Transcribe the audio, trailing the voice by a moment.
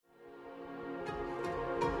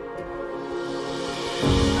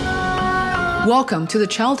Welcome to the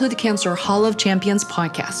Childhood Cancer Hall of Champions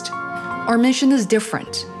podcast. Our mission is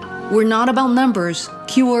different. We're not about numbers,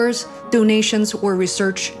 cures, donations, or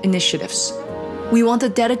research initiatives. We want to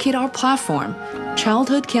dedicate our platform,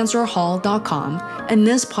 childhoodcancerhall.com, and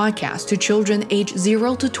this podcast to children aged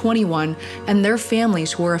 0 to 21 and their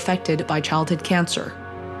families who are affected by childhood cancer.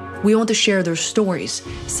 We want to share their stories,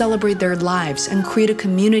 celebrate their lives, and create a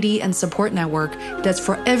community and support network that's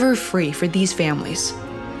forever free for these families.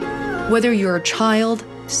 Whether you're a child,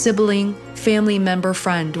 sibling, family member,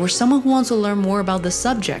 friend, or someone who wants to learn more about the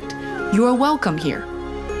subject, you are welcome here.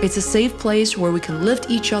 It's a safe place where we can lift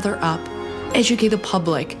each other up, educate the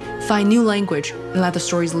public, find new language, and let the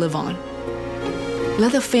stories live on.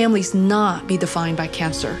 Let the families not be defined by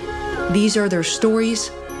cancer. These are their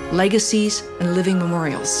stories, legacies, and living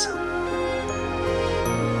memorials.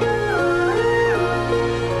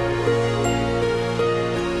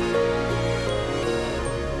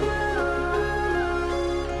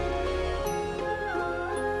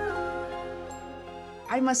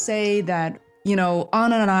 I must say that, Anna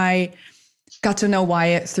and I got to know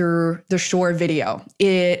Wyatt through the short video.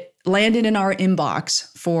 It landed in our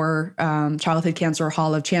inbox for Childhood Cancer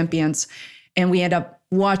Hall of Champions, and we ended up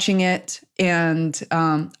watching it. And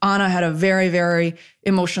Anna had a very, very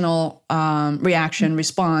emotional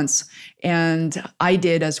response, and I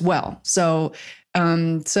did as well. So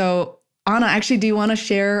Anna, actually, do you want to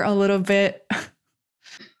share a little bit?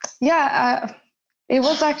 Yeah, it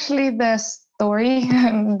was actually the story,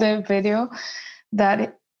 the video,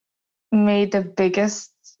 that made the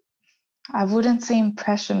biggest, I wouldn't say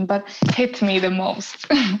impression, but hit me the most.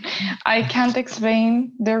 I can't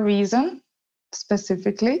explain the reason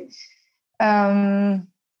specifically,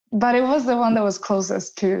 but it was the one that was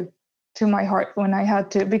closest to my heart when I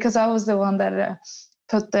had to, because I was the one that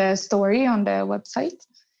put the story on the website.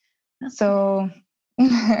 So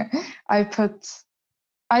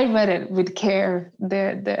I read it with care,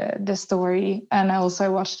 the story, and I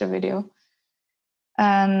watched the video.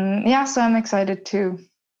 And so I'm excited to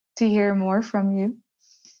hear more from you.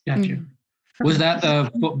 Gotcha. Was that the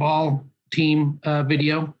football team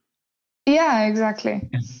video? Yeah, exactly.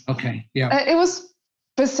 Okay. Yeah. It was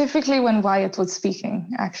specifically when Wyatt was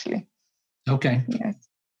speaking, actually. Okay. Yes.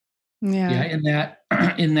 Yeah.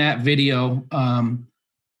 In that video,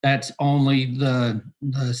 that's only the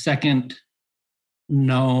second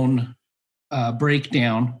known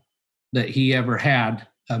breakdown that he ever had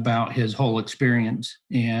about his whole experience,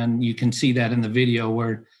 and you can see that in the video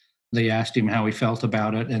where they asked him how he felt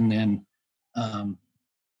about it, and then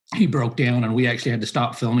he broke down, and we actually had to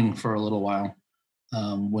stop filming for a little while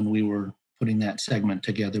when we were putting that segment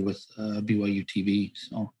together with BYU TV.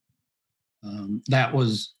 So that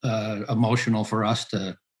was emotional for us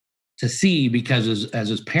to see, because as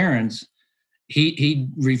his parents, he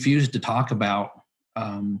refused to talk about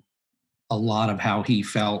a lot of how he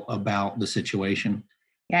felt about the situation.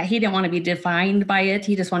 Yeah, he didn't want to be defined by it.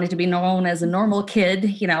 He just wanted to be known as a normal kid,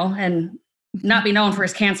 and not be known for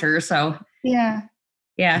his cancer. So yeah.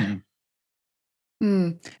 And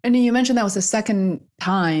you mentioned that was the second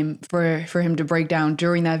time for him to break down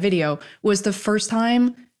during that video. Was the first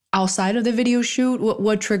time outside of the video shoot?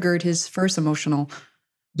 What triggered his first emotional?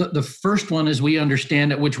 The first one, as we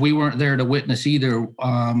understand it, which we weren't there to witness either,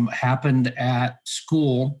 happened at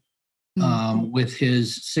school with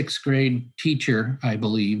his sixth grade teacher, I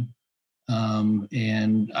believe.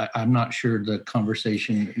 And I'm not sure the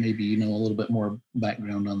conversation, maybe a little bit more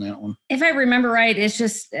background on that one. If I remember right, it's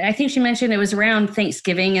just, I think she mentioned it was around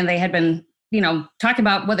Thanksgiving, and they had been, talking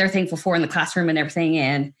about what they're thankful for in the classroom and everything.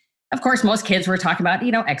 And of course, most kids were talking about,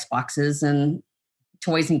 Xboxes and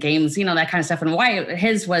toys and games, that kind of stuff. And why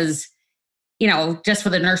his was, just for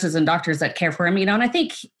the nurses and doctors that care for him, and I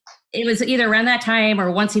think it was either around that time or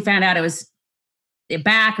once he found out it was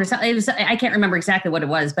back or something. I can't remember exactly what it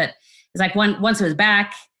was, but it's like once it was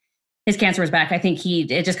back, his cancer was back. I think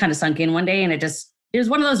it just kind of sunk in one day, and it was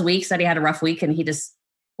one of those weeks that he had a rough week, and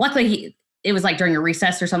luckily it was like during a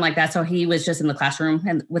recess or something like that. So he was just in the classroom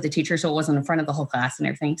and with the teacher. So it wasn't in front of the whole class and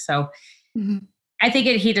everything. So I think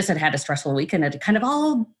he just had a stressful week, and it kind of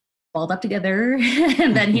all balled up together.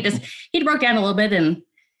 And then he broke down a little bit, and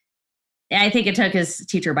I think it took his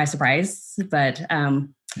teacher by surprise, but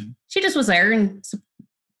she just was there and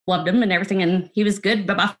loved him and everything. And he was good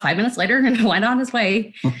about 5 minutes later and went on his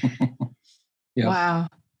way. Yeah. Wow.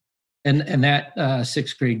 And that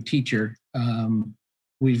sixth grade teacher,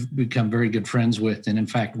 we've become very good friends with. And in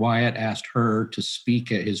fact, Wyatt asked her to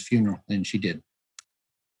speak at his funeral, and she did.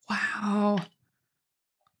 Wow.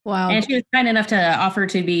 And she was kind enough to offer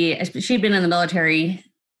to be, she'd been in the military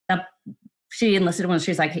up she enlisted when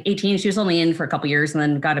she was like 18. She was only in for a couple years and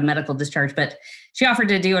then got a medical discharge, but she offered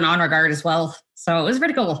to do an honor guard as well. So it was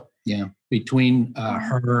pretty cool. Yeah. Between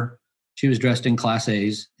her, she was dressed in Class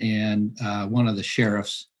A's, and one of the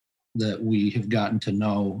sheriffs that we have gotten to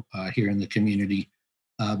know here in the community,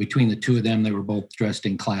 between the two of them, they were both dressed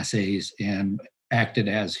in Class A's and acted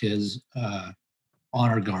as his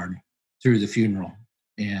honor guard through the funeral.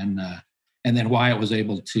 And then Wyatt was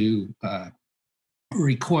able to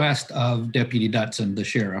request of Deputy Dutson, the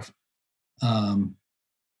sheriff,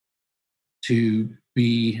 to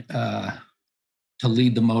be to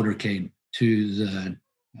lead the motorcade to the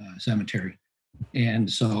cemetery. And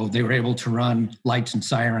so they were able to run lights and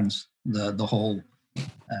sirens the whole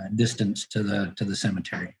distance to the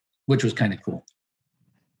cemetery, which was kind of cool.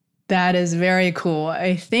 That is very cool.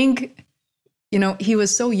 I think, he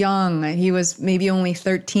was so young. He was maybe only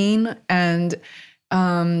 13. And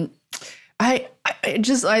I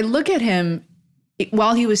look at him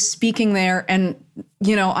while he was speaking there, and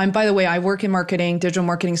by the way, I work in marketing, digital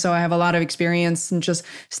marketing, so I have a lot of experience in just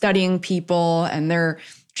studying people and their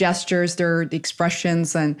gestures, their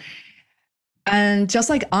expressions, and just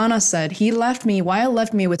like Anna said, Wyatt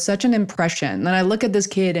left me with such an impression. And I look at this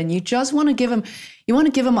kid, and you just want to give him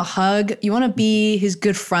a hug. You want to be his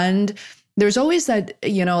good friend. There's always that,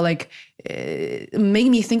 made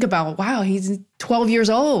me think about, wow, he's 12 years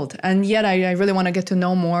old. And yet I really want to get to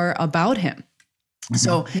know more about him. Mm-hmm.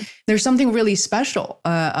 So there's something really special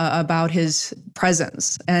about his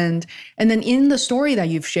presence. And then in the story that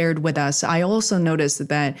you've shared with us, I also noticed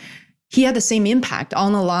that he had the same impact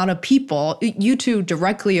on a lot of people, you two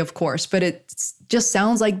directly, of course, but it just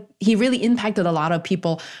sounds like he really impacted a lot of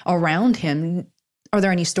people around him. Are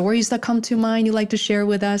there any stories that come to mind you'd like to share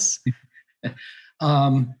with us?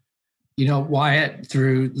 Wyatt,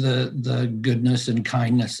 through the goodness and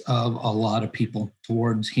kindness of a lot of people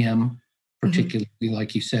towards him, particularly, mm-hmm.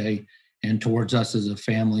 like you say, and towards us as a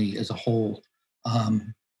family as a whole,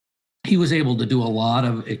 he was able to do have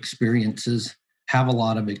a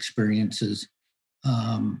lot of experiences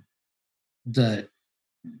that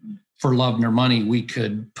for love nor money we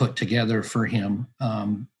could put together for him,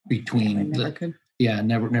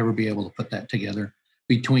 never be able to put that together.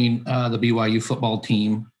 Between the BYU football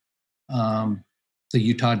team, the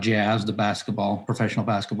Utah Jazz, the professional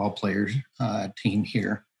basketball players team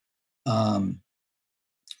here, some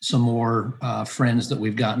more friends that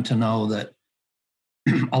we've gotten to know that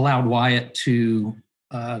allowed Wyatt to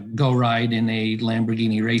go ride in a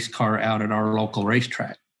Lamborghini race car out at our local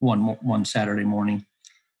racetrack one Saturday morning.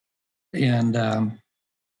 And a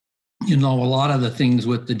lot of the things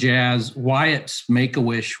with the Jazz, Wyatt's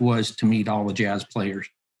Make-A-Wish was to meet all the Jazz players.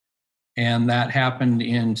 And that happened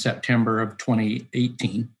in September of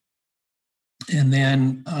 2018. And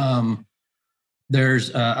then there's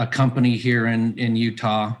a company here in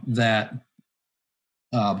Utah that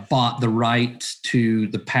bought the rights to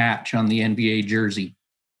the patch on the NBA jersey.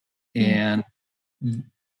 And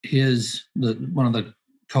one of the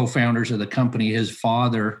co-founders of the company, his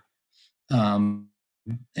father,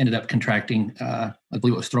 ended up contracting, I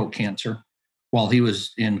believe it was throat cancer, while he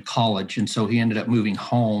was in college. And so he ended up moving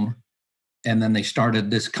home. And then they started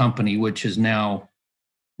this company, which is now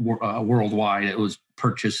worldwide. It was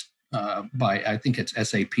purchased by, I think it's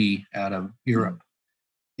SAP out of Europe.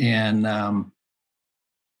 And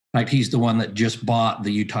like he's the one that just bought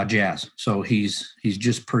the Utah Jazz. So he's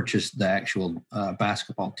just purchased the actual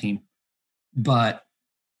basketball team. But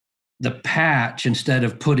the patch, instead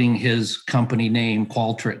of putting his company name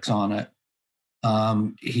Qualtrics on it,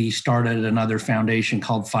 he started another foundation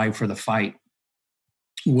called Five for the Fight,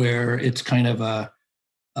 where it's kind of a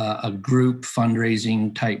group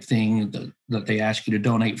fundraising type thing that they ask you to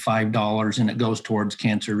donate $5 and it goes towards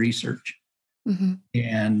cancer research. Mm-hmm.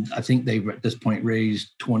 And I think they've at this point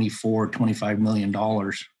raised $25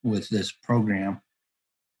 million with this program.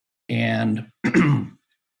 And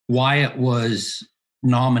Wyatt was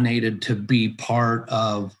nominated to be part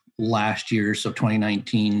of last year's, so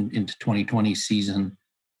 2019 into 2020 season,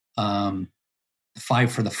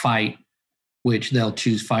 Five for the Fight, which they'll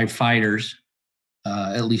choose 5 fighters,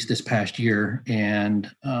 at least this past year. And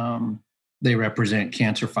they represent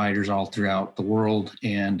cancer fighters all throughout the world.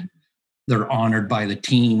 And they're honored by the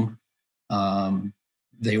team.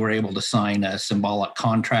 They were able to sign a symbolic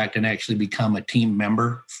contract and actually become a team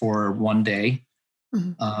member for one day,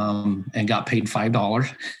 mm-hmm. And got paid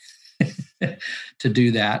 $5 to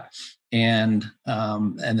do that. And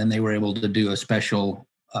then they were able to do a special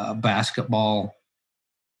basketball,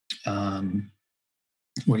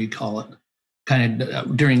 what do you call it? Kind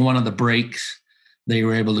of during one of the breaks, they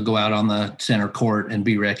were able to go out on the center court and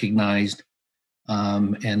be recognized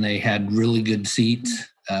and they had really good seats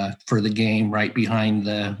for the game right behind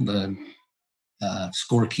the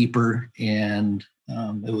scorekeeper, and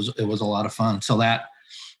it was a lot of fun. So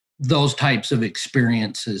those types of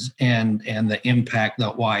experiences and the impact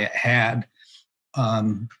that Wyatt had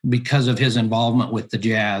because of his involvement with the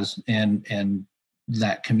Jazz and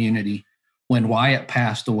that community. When Wyatt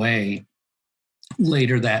passed away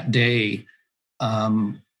later that day,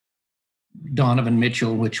 Donovan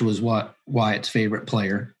Mitchell, which was Wyatt's favorite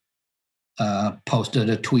player, posted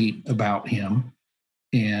a tweet about him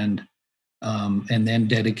and then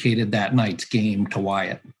dedicated that night's game to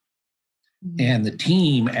Wyatt. Mm-hmm. And the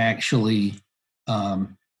team actually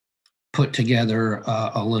put together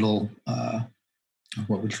a little,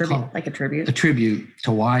 what would you call it? Like a tribute. A tribute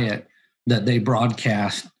to Wyatt that they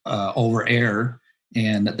broadcast over air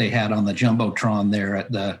and that they had on the Jumbotron there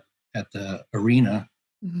at the arena,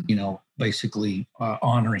 mm-hmm. Basically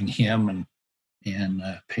honoring him and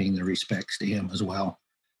paying the respects to him as well.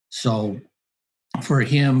 So for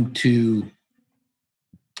him to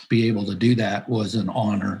be able to do that was an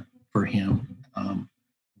honor for him.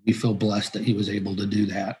 We feel blessed that he was able to do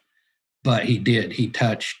that. But he did. He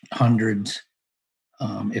touched hundreds,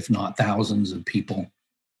 if not thousands of people.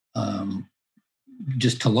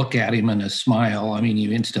 Just to look at him and his smile, I mean,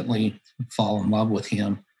 you instantly fall in love with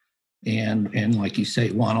him. And like you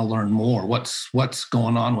say, want to learn more. What's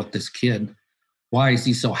going on with this kid? Why is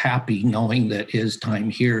he so happy knowing that his time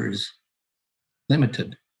here is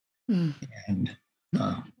limited? Mm. And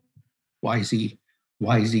why is he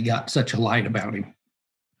got such a light about him?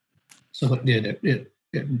 So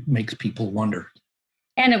it makes people wonder.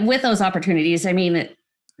 And with those opportunities, I mean,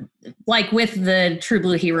 like with the True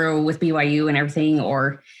Blue Hero with BYU and everything,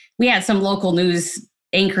 or we had some local news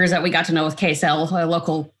anchors that we got to know with KSL, a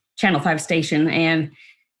local Channel 5 station. And,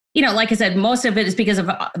 like I said, most of it is because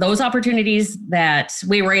of those opportunities that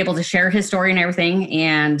we were able to share his story and everything.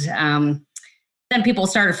 And then people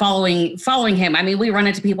started following him. I mean, we run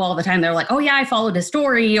into people all the time. They're like, oh yeah, I followed his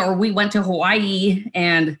story, or we went to Hawaii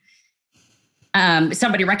and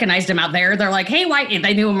somebody recognized him out there. They're like, hey, why?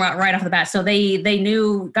 They knew him right off the bat. So they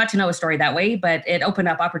got to know his story that way, but it opened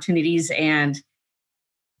up opportunities. And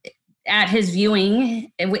at his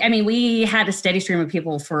viewing, we had a steady stream of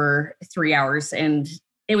people for 3 hours, and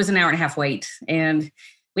it was an hour and a half wait. And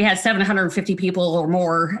we had 750 people or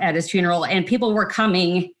more at his funeral, and people were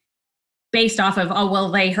coming based off of, oh, well,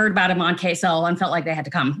 they heard about him on KSL and felt like they had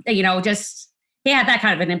to come. Just he had that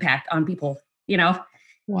kind of an impact on people,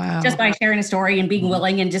 Wow. Just by sharing a story and being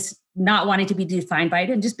willing and just not wanting to be defined by it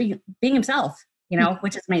and just being himself,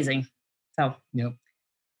 which is amazing. So, yep.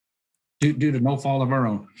 Due to no fault of our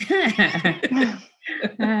own.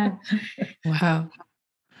 Wow.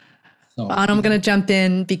 So, and I'm going to jump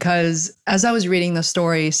in because as I was reading the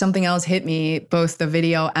story, something else hit me, both the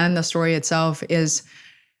video and the story itself, is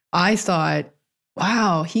I thought,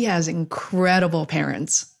 wow, he has incredible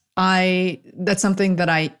parents. That's something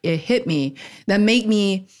that it hit me, that made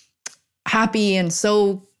me happy. And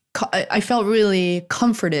so I felt really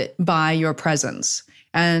comforted by your presence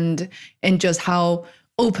and just how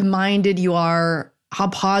open-minded you are, how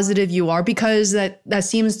positive you are, because that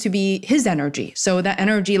seems to be his energy. So that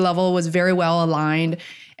energy level was very well aligned.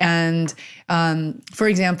 And for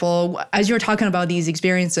example, as you're talking about these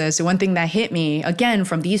experiences, one thing that hit me again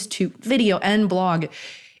from these two, video and blog,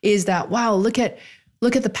 is that, wow, look at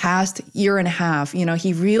the past year and a half.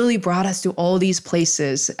 He really brought us to all these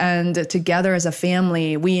places, and together as a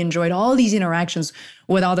family, we enjoyed all these interactions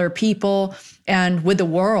with other people and with the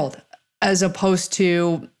world, as opposed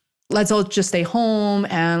to let's all just stay home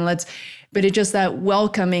but it's just that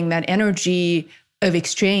welcoming, that energy of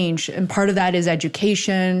exchange. And part of that is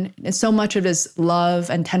education. And so much of it is love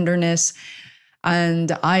and tenderness. And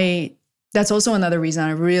that's also another reason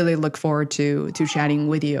I really look forward to chatting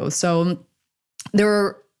with you. So there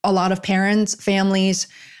are a lot of parents, families,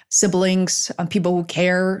 siblings, people who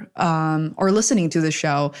care or listening to the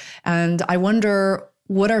show. And I wonder,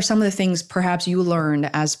 what are some of the things perhaps you learned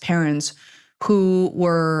as parents who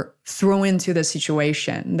were thrown into the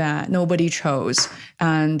situation that nobody chose?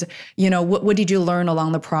 And, what did you learn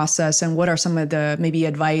along the process? And what are some of the maybe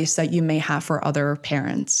advice that you may have for other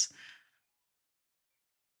parents?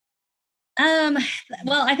 Well,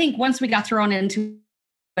 I think once we got thrown into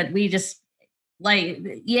it, we just,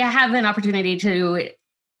 you have an opportunity to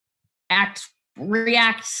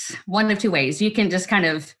react one of two ways. You can just kind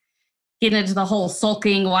of get into the whole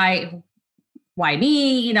sulking, why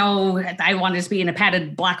me? I want to just be in a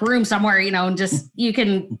padded black room somewhere, and just, you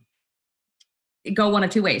can go one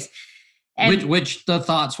of two ways. And, which the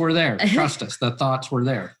thoughts were there. Trust us, the thoughts were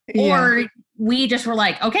there. Or we just were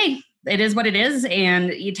like, okay, it is what it is,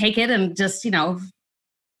 and you take it and just,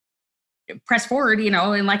 press forward,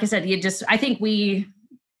 and like I said, I think the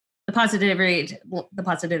positivity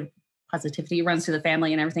runs through the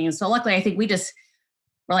family and everything. And so luckily, I think we're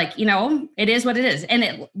like, it is what it is.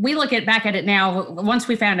 And we look back at it now, once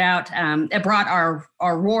we found out, it brought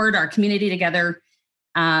our ward, our community together.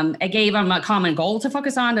 It gave them a common goal to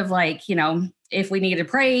focus on of like, if we needed to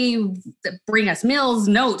pray, bring us meals,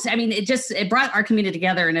 notes. I mean, it brought our community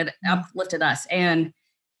together and it uplifted us. And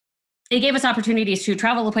it gave us opportunities to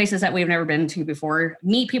travel to places that we've never been to before,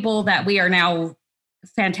 meet people that we are now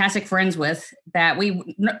fantastic friends with that we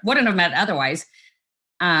wouldn't have met otherwise.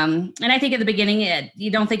 And I think at the beginning,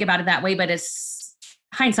 you don't think about it that way, but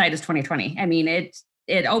hindsight is 2020. I mean,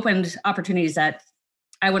 it opened opportunities that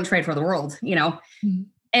I wouldn't trade for the world. Mm-hmm.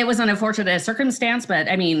 It was an unfortunate circumstance, but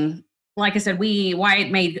I mean, like I said,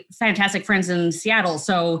 Wyatt made fantastic friends in Seattle.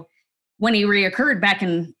 So when he reoccurred back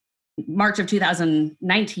in March of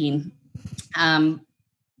 2019,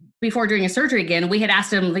 before doing a surgery again, we had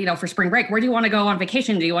asked him, for spring break, where do you want to go on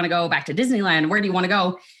vacation? Do you want to go back to Disneyland? Where do you want to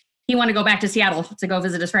go? He wanted to go back to Seattle to go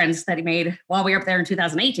visit his friends that he made while we were up there in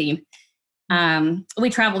 2018. We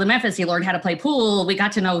traveled to Memphis. He learned how to play pool. We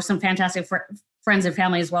got to know some fantastic friends and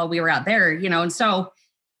families while we were out there, and so,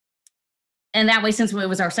 and that way, since it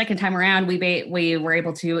was our second time around, we were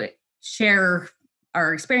able to share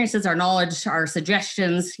our experiences, our knowledge, our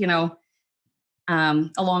suggestions,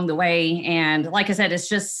 along the way. And like I said,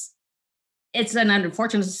 it's an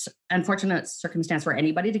unfortunate circumstance for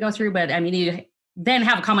anybody to go through, but I mean, you then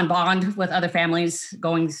have a common bond with other families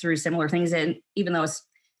going through similar things. And even though it's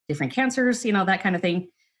different cancers, that kind of thing,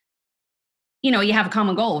 you have a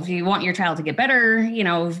common goal. If you want your child to get better,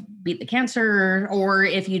 beat the cancer, or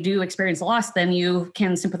if you do experience loss, then you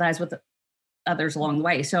can sympathize with others along the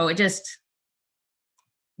way. So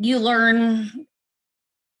you learn,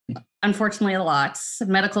 unfortunately, a lot.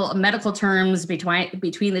 Medical terms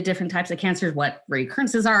between the different types of cancers, what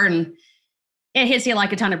recurrences are, and it hits you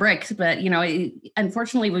like a ton of bricks. But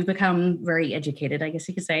unfortunately, we've become very educated, I guess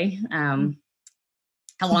you could say,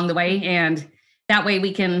 along the way, and that way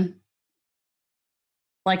we can,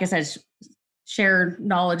 like I said, share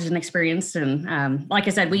knowledge and experience. And like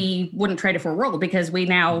I said, we wouldn't trade it for a world because we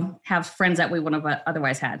now have friends that we wouldn't have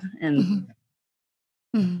otherwise had. And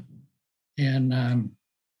and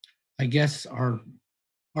I guess our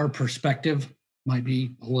perspective might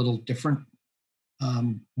be a little different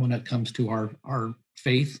when it comes to our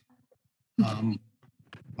faith,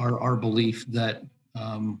 our belief that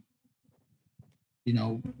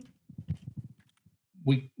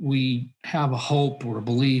we have a hope or a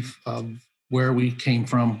belief of where we came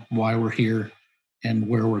from, why we're here, and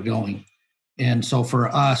where we're going. And so for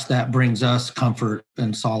us, that brings us comfort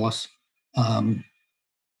and solace.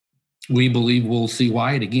 We believe we'll see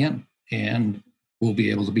Wyatt again, and we'll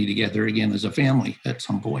be able to be together again as a family at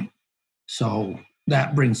some point. So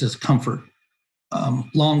that brings us comfort.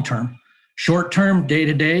 Long term. Short term, day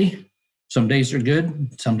to day, some days are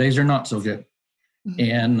good, some days are not so good.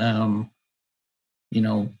 Mm-hmm. And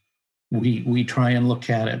we try and look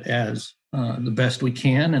at it as the best we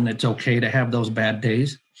can, and it's okay to have those bad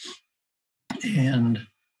days. And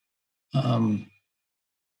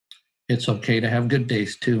it's okay to have good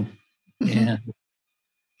days too. Mm-hmm.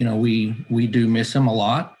 And we do miss him a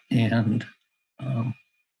lot, and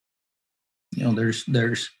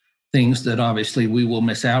there's things that obviously we will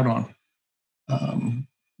miss out on,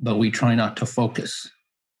 but we try not to focus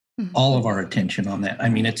all of our attention on that. I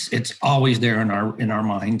mean, it's always there in our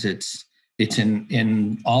minds. It's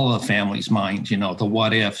in all of the family's minds. The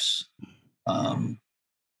what ifs,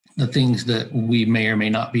 the things that we may or may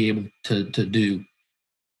not be able to do.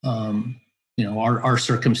 Our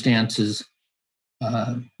circumstances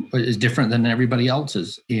is different than everybody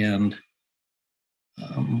else's, and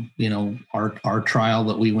our trial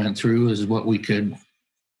that we went through is what we could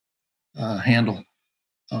handle.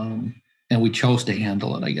 And we chose to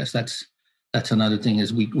handle it. I guess that's another thing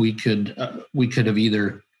is we could have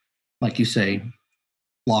either, like you say,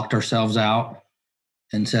 locked ourselves out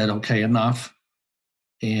and said, okay, enough,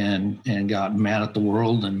 and got mad at the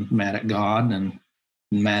world and mad at God and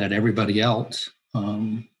mad at everybody else,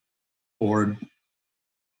 or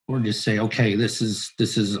just say, okay, this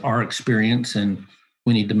is our experience and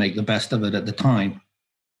we need to make the best of it at the time,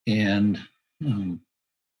 and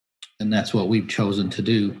that's what we've chosen to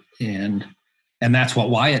do. And that's what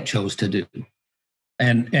Wyatt chose to do.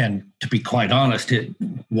 And to be quite honest,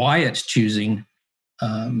 Wyatt's choosing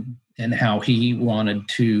and how he wanted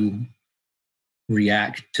to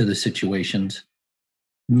react to the situations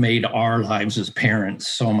made our lives as parents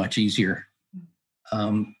so much easier,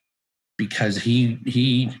 because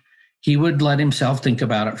he he would let himself think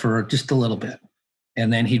about it for just a little bit.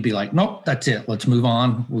 And then he'd be like, nope, that's it. Let's move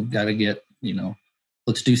on. We've got to get,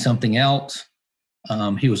 let's do something else.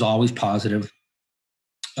 He was always positive,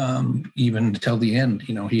 even until the end.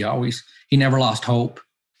 He never lost hope.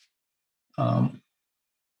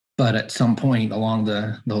 But at some point along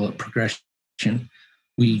the progression,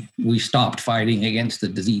 we stopped fighting against the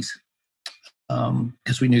disease,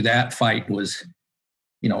 because we knew that fight was,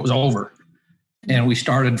 it was over. And we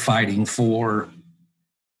started fighting for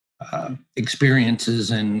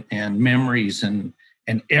experiences and memories and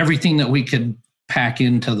everything that we could pack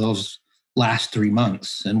into those last 3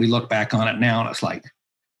 months. And we look back on it now, and it's like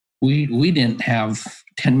we didn't have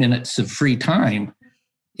 10 minutes of free time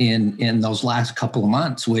in those last couple of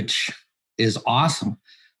months, which is awesome.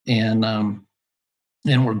 And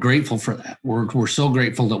we're grateful for that. We're so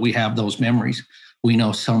grateful that we have those memories. We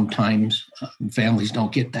know sometimes families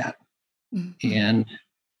don't get that. Mm-hmm. And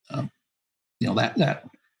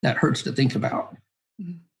that hurts to think about.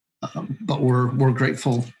 Mm-hmm. But we're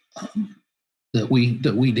grateful that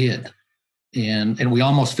we did. And we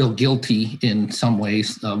almost feel guilty in some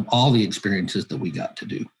ways of all the experiences that we got to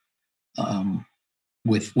do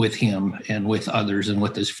with him and with others and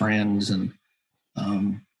with his friends and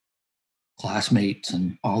classmates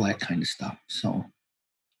and all that kind of stuff. So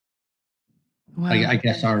wow. I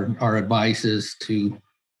guess our advice is to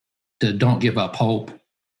don't give up hope.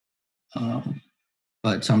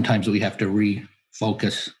 But sometimes we have to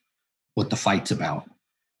refocus what the fight's about.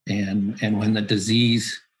 And when the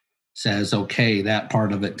disease says, okay, that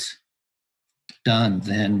part of it's done,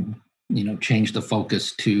 then, change the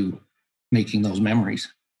focus to making those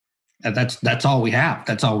memories. And that's all we have.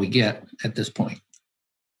 That's all we get at this point.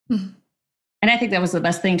 And I think that was the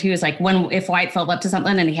best thing too, is like if Wyatt felt up to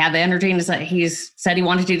something and he had the energy and he's said he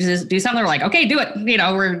wanted to do something, we're like, okay, do it.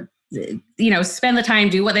 We're, spend the time,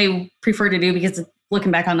 do what they prefer to do, because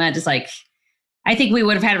looking back on that, just like, I think we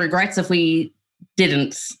would have had regrets if we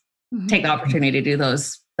didn't take the opportunity to do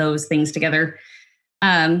those things together.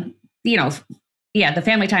 The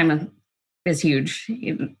family time is huge.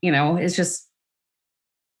 It's just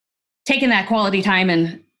taking that quality time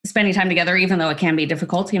and spending time together, even though it can be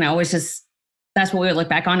difficult. It's just, that's what we would look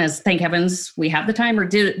back on as, thank heavens we have the time, or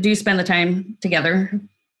do spend the time together.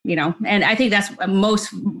 And I think that's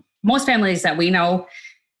most families that we know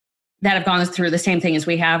that have gone through the same thing as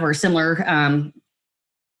we have or similar.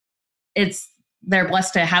 They're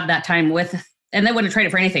blessed to have that time with, and they wouldn't trade it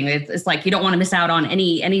for anything. It's like, you don't want to miss out on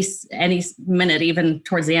any minute, even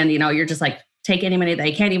towards the end. You're just like, take any minute that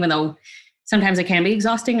you can, even though sometimes it can be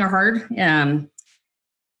exhausting or hard.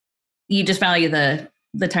 You just value the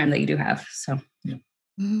time that you do have. So yeah.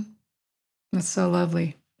 Mm-hmm. That's so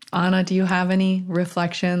lovely. Anna, do you have any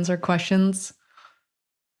reflections or questions?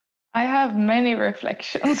 I have many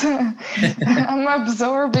reflections. I'm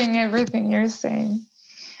absorbing everything you're saying.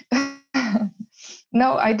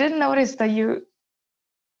 No, I did notice that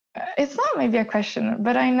it's not maybe a question,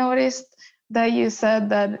 but I noticed that you said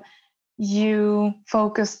that you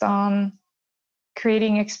focused on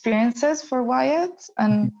creating experiences for Wyatt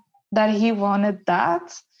and that he wanted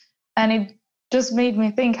that. And it just made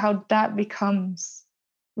me think how that becomes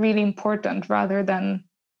really important rather than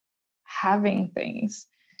having things.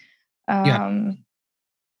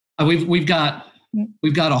 We've got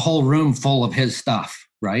a whole room full of his stuff,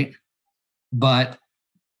 right? But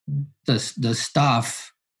the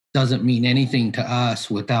stuff doesn't mean anything to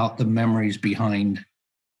us without the memories behind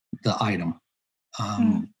the item.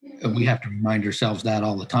 We have to remind ourselves that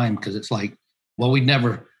all the time, because it's like, well, we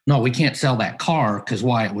can't sell that car because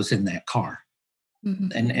Wyatt was in that car. Mm-hmm.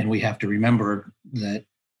 And we have to remember that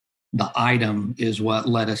the item is what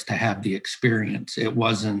led us to have the experience. It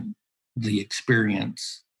wasn't the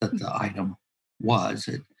experience that the item was.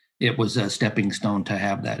 It was a stepping stone to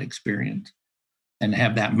have that experience and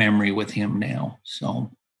have that memory with him now.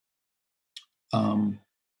 So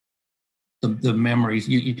the memories,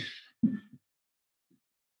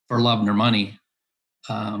 for love nor money,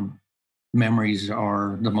 memories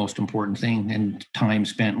are the most important thing, and time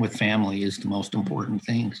spent with family is the most important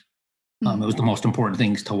things. It was the most important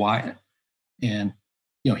things to Wyatt. And,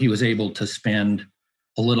 he was able to spend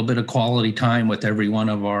a little bit of quality time with every one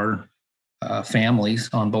of our families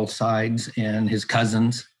on both sides and his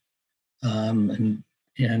cousins, and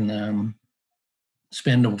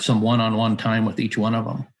spend some one-on-one time with each one of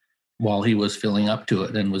them while he was filling up to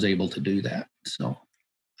it and was able to do that. So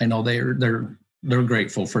I know they're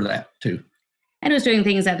grateful for that too. And it was doing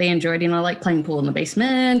things that they enjoyed, like playing pool in the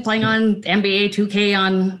basement, playing on NBA 2K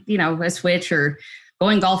on, a Switch, or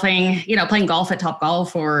going golfing, playing golf at Top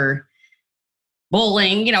Golf, or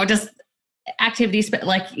bowling, just activities, but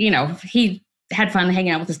like, he had fun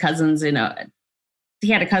hanging out with his cousins. He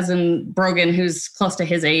had a cousin, Brogan, who's close to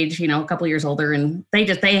his age, a couple years older, and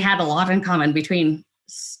they had a lot in common between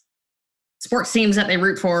sports teams that they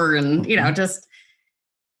root for, and just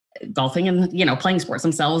golfing and playing sports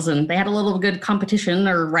themselves. And they had a little good competition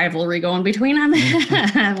or rivalry going between them,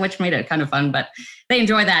 which made it kind of fun. But they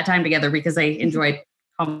enjoyed that time together because they enjoyed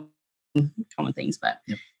common things. But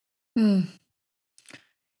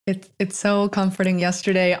It's so comforting.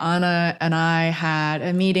 Yesterday, Anna and I had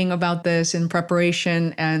a meeting about this in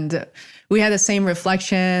preparation, and we had the same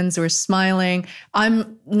reflections. We're smiling.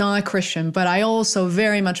 I'm not a Christian, but I also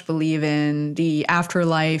very much believe in the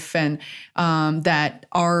afterlife, and that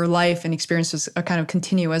our life and experiences are kind of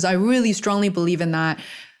continuous. I really strongly believe in that.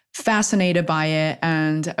 Fascinated by it.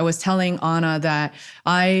 And I was telling Anna that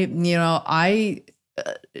I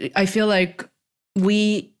feel like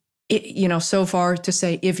so far to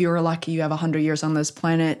say, if you're lucky, you have 100 years on this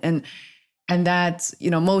planet. And that's,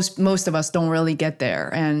 most of us don't really get there,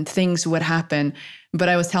 and things would happen. But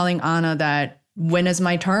I was telling Anna that when is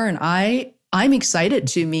my turn? I'm excited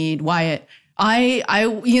to meet Wyatt.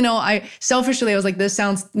 I selfishly, I was like, this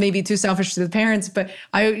sounds maybe too selfish to the parents, but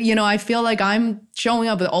I feel like I'm showing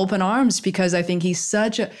up with open arms because I think he's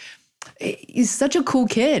such a cool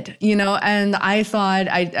kid, and I thought,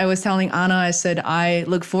 I was telling Anna, I said, I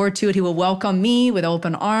look forward to it. He will welcome me with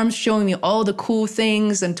open arms, showing me all the cool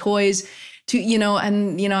things and toys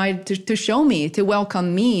to show me, to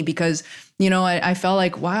welcome me, because, I felt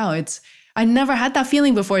like, wow, I never had that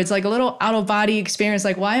feeling before. It's like a little out of body experience.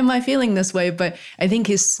 Like, why am I feeling this way? But I think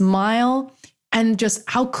his smile and just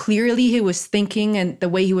how clearly he was thinking and the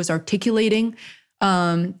way he was articulating,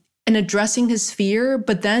 and addressing his fear,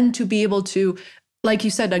 but then to be able to, like you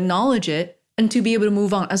said, acknowledge it and to be able to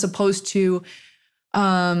move on, as opposed to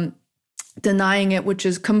denying it, which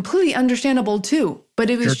is completely understandable too. But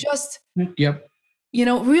it was just,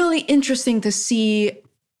 really interesting to see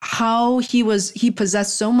how he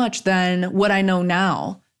possessed so much then, what I know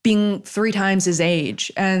now, being 3 times his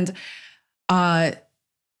age. And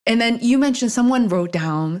then you mentioned someone wrote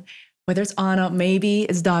down, whether it's Anna, maybe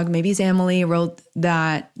it's Doug, maybe it's Emily, wrote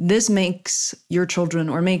that this makes your children,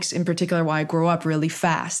 or makes in particular Wyatt, grow up really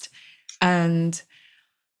fast. And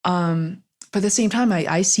but at the same time,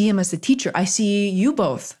 I see him as a teacher. I see you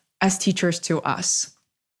both as teachers to us.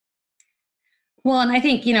 Well, and I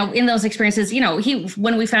think, in those experiences,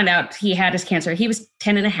 when we found out he had his cancer, he was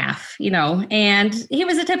 10 and a half, and he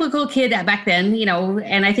was a typical kid back then,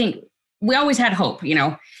 and I think we always had hope,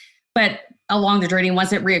 but along the journey,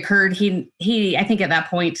 once it reoccurred, he I think at that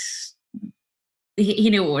point, he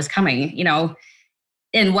knew what was coming,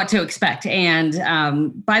 and what to expect.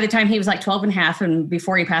 And by the time he was like 12 and a half, and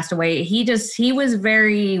before he passed away, he was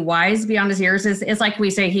very wise beyond his years. It's like we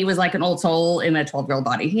say, he was like an old soul in a 12-year-old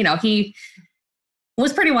body. He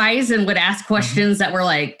was pretty wise and would ask questions that were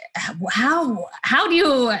like, how do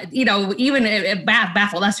you, even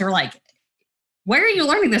baffled us. We're like, where are you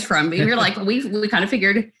learning this from? And you're like, we kind of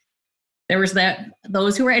figured there was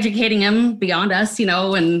those who were educating him beyond us,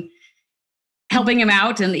 and helping him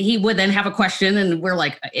out. And he would then have a question, and we're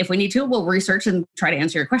like, if we need to, we'll research and try to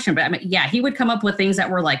answer your question. But he would come up with things that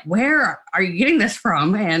were like, where are you getting this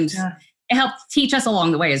from? And it helped teach us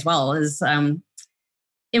along the way, as well as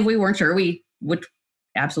if we weren't sure, we would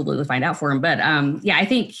absolutely find out for him. But I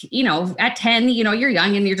think, at 10, you're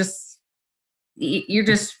young and you're just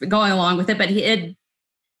going along with it. But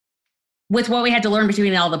with what we had to learn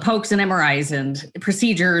between all the pokes and MRIs and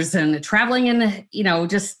procedures and traveling and,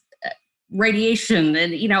 just radiation.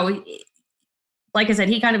 And, like I said,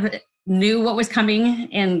 he kind of knew what was coming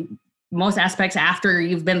in most aspects after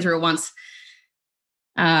you've been through it once.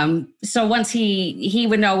 So once he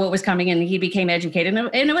would know what was coming, and he became educated, and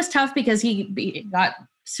it was tough because he got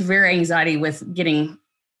severe anxiety with getting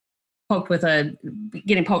poked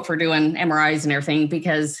for doing MRIs and everything,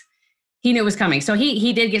 because he knew it was coming. So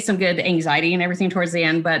he did get some good anxiety and everything towards the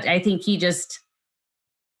end, but I think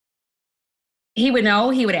he would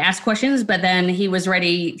know, he would ask questions, but then he was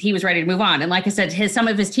ready to move on. And like I said, some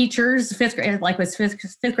of his teachers, fifth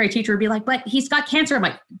grade teacher would be like, but he's got cancer. I'm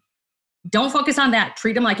like, don't focus on that.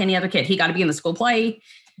 Treat him like any other kid. He got to be in the school play,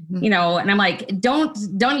 and I'm like, don't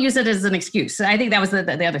use it as an excuse. I think that was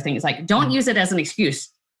the other thing, is like, don't use it as an excuse.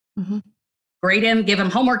 Grade him, give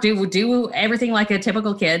him homework, do everything like a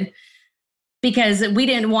typical kid, because we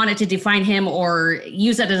didn't want it to define him or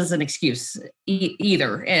use it as an excuse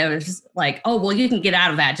either. It was like, oh, well, you can get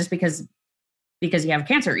out of that just because you have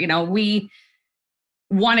cancer. We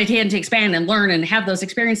wanted him to expand and learn and have those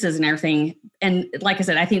experiences and everything. And like I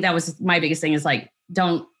said, I think that was my biggest thing, is like,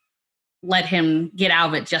 don't let him get out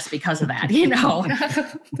of it just because of that, you know?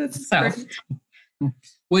 That's so.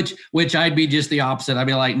 Great. Which I'd be just the opposite. I'd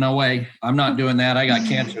be like, no way, I'm not doing that. I got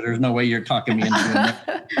cancer. There's no way you're talking me into doing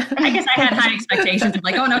that. I guess I had high expectations of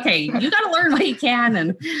like, oh, okay, you got to learn what you can.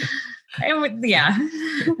 And yeah.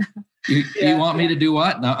 You want me to do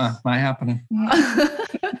what? Nuh-uh, not happening.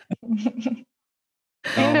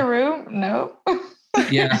 In the room? No.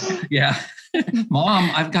 Yeah. Mom,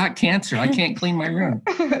 I've got cancer. I can't clean my room.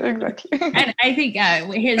 Exactly. And I think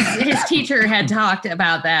his teacher had talked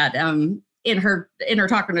about that in her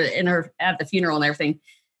talk at the funeral and everything.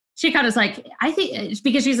 She kind of was like, I think it's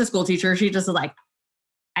because she's a school teacher. She just was like,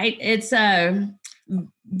 it's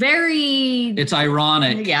very. It's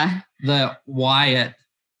ironic. Yeah. That Wyatt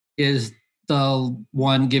is the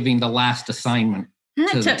one giving the last assignment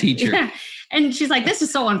to the teacher. Yeah. And she's like, this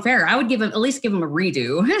is so unfair. I would at least give him a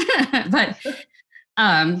redo. But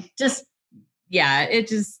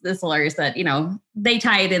it's hilarious that, they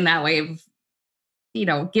tie it in that way of,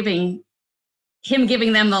 giving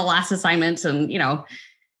them the last assignments and, we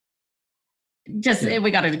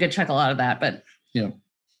got a good chuckle out of that. But yeah.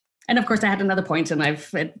 And of course I had another point and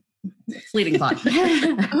fleeting thought.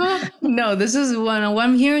 No, this is one.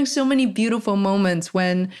 I'm hearing so many beautiful moments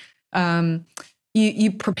when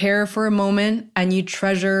you prepare for a moment and you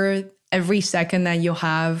treasure every second that you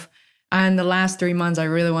have. And the last 3 months, I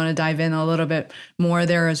really want to dive in a little bit more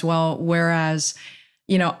there as well. Whereas,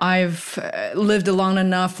 I've lived long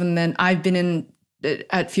enough, and then I've been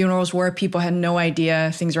at funerals where people had no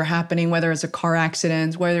idea things are happening, whether it's a car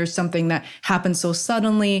accident, whether it's something that happened so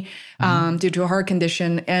suddenly due to a heart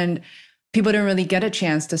condition. And people didn't really get a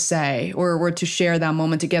chance to say or to share that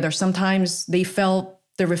moment together. Sometimes they felt,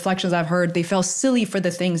 the reflections I've heard, they felt silly for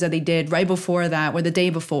the things that they did right before that or the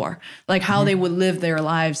day before, like how they would live their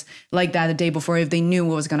lives like that the day before if they knew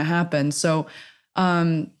what was going to happen. So,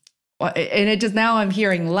 and it just, now I'm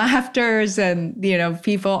hearing laughters and,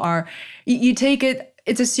 people are, you take it,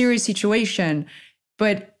 it's a serious situation,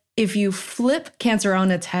 but if you flip cancer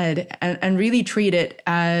on its head and really treat it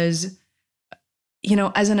as,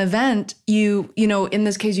 as an event, in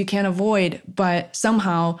this case, you can't avoid, but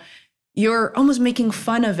somehow you're almost making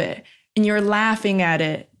fun of it and you're laughing at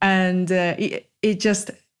it. And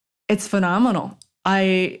it's phenomenal.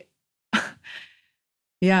 I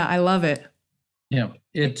love it. Yeah.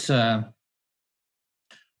 It's,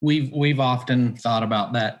 we've often thought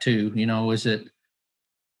about that too.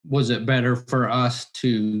 Was it better for us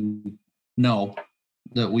to know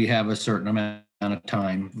that we have a certain amount of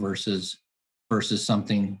time versus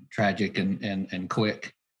something tragic and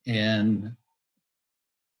quick? And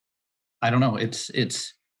I don't know.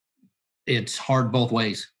 It's hard both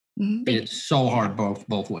ways. Mm-hmm. It's so hard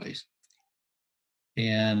both ways.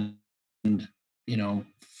 And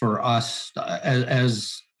for us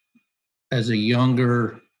as a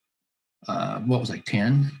younger, what was I,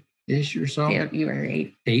 10-ish or so? Yeah, you were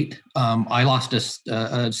 8. 8. I lost a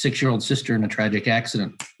 6-year-old sister in a tragic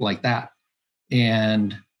accident like that,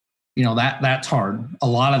 and that's hard. A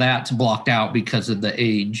lot of that's blocked out because of the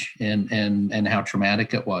age and how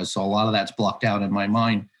traumatic it was. So a lot of that's blocked out in my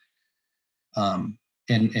mind.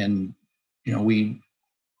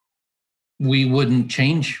 We wouldn't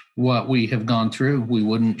change what we have gone through. We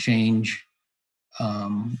wouldn't change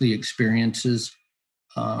the experiences.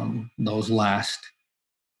 Those last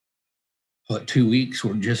 2 weeks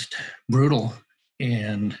were just brutal,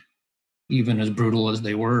 and even as brutal as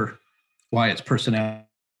they were, Wyatt's personality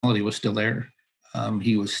was still there.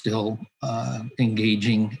 He was still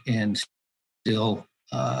engaging and still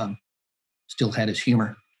had his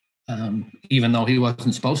humor, even though he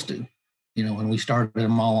wasn't supposed to. When we started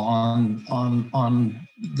him all on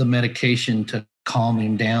the medication to calm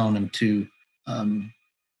him down and to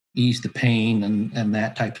ease the pain and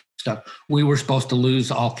that type of stuff, we were supposed to lose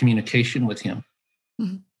all communication with him.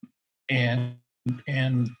 Mm-hmm.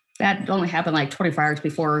 And that only happened like 24 hours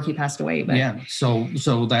before he passed away. But yeah, so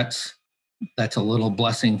that's a little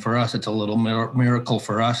blessing for us. It's a little miracle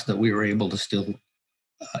for us that we were able to still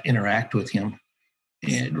interact with him,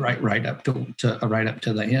 and right up to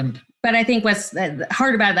the end. But I think what's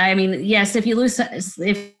hard about that, I mean, yes, if you lose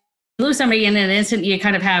somebody in an instant, you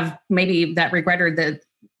kind of have maybe that regret or the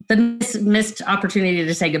missed opportunity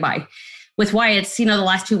to say goodbye. With Wyatt's, the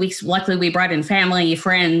last 2 weeks, luckily we brought in family,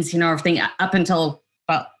 friends, everything up until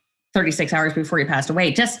about 36 hours before he passed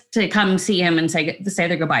away, just to come see him and say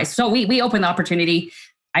their goodbyes. So we opened the opportunity.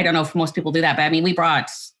 I don't know if most people do that, but I mean, we brought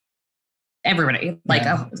everybody, like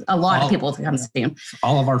a lot of people to come see him.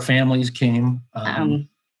 All of our families came.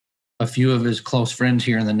 A few of his close friends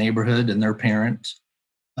here in the neighborhood and their parents.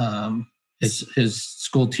 His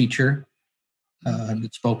school teacher that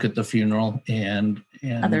spoke at the funeral, and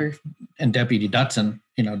Deputy Dutson.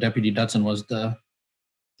 Deputy Dutson was the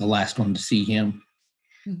last one to see him.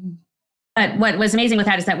 Mm-hmm. But what was amazing with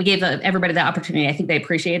that is that we gave everybody the opportunity. I think they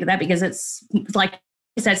appreciated that, because it's like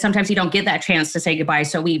I said, sometimes you don't get that chance to say goodbye.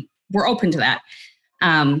 So we were open to that.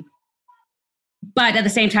 But at the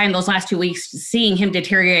same time, those last 2 weeks, seeing him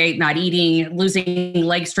deteriorate, not eating, losing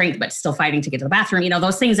leg strength, but still fighting to get to the bathroom,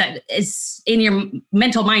 those things that is in your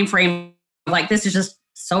mental mind frame, like, this is just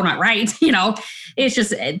so not right. It's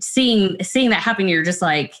just seeing that happen. You're just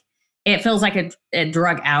like, it feels like a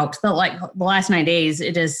drug out. But like the last 9 days,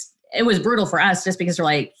 it was brutal for us, just because we're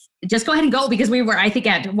like, just go ahead and go. Because I think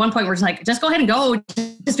at one point we're just like, just go ahead and go.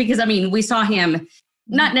 Just because, we saw him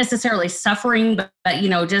not necessarily suffering, but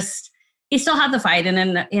just, he still had the fight in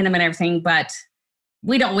him and everything, but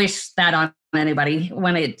we don't wish that on anybody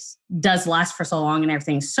when it does last for so long and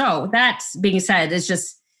everything. So that being said, it's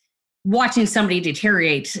just watching somebody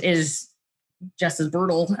deteriorate is just as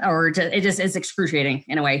brutal, or it just is excruciating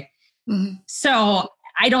in a way. Mm-hmm. So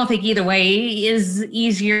I don't think either way is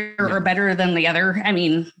easier or better than the other.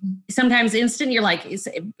 Sometimes instant, you're like,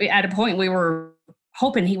 at a point we were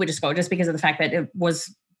hoping he would just go, just because of the fact that it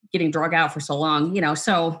was getting drug out for so long,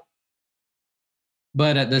 so.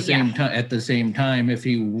 But at the same time, if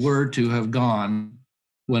he were to have gone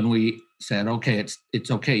when we said, okay,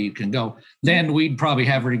 it's okay, you can go, then we'd probably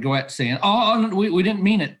have regret saying, oh, we didn't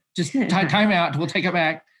mean it. Just time out. We'll take it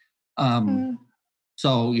back.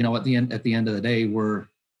 So, at the end of the day,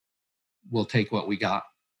 we'll take what we got.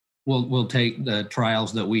 We'll take the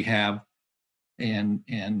trials that we have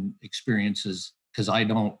and experiences, because I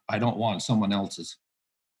don't want someone else's.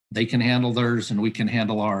 They can handle theirs and we can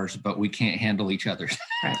handle ours, but we can't handle each other's.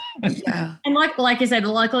 Right. Yeah. And like I said,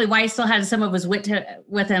 luckily Wyatt still had some of his wit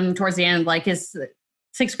with him towards the end. Like his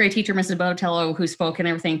 6th grade teacher, Mrs. Botello, who spoke and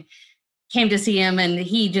everything, came to see him, and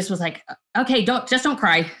he just was like, okay, don't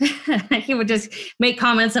cry. He would just make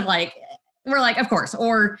comments of like, we're like, of course.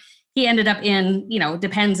 Or he ended up in,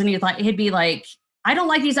 Depends. And he'd be like, I don't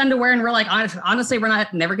like these underwear. And we're like, honestly, we're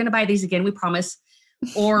never going to buy these again. We promise.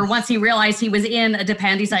 Or once he realized he was in a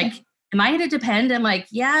Depend, he's like, am I in a Depend? I'm like,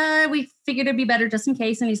 yeah, we figured it'd be better just in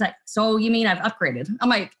case. And he's like, so you mean I've upgraded? I'm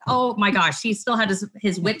like, oh my gosh, he still had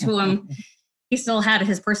his wit to him. He still had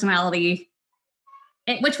his personality,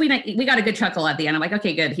 which we got a good chuckle at the end. I'm like,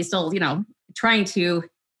 okay, good. He's still, trying to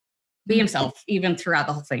be himself even throughout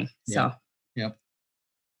the whole thing. So, yep.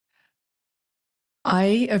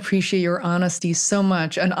 I appreciate your honesty so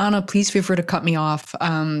much. And Anna, please feel free to cut me off.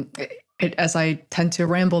 As I tend to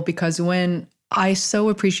ramble, because when I so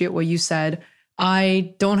appreciate what you said,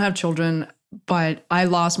 I don't have children, but I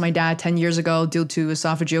lost my dad 10 years ago due to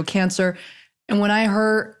esophageal cancer. And when I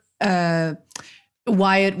heard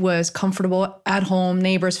Wyatt was comfortable at home,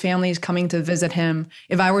 neighbors, families coming to visit him,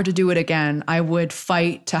 if I were to do it again, I would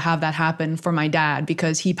fight to have that happen for my dad,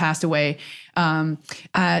 because he passed away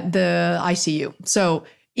at the ICU. So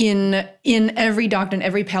in every doctor and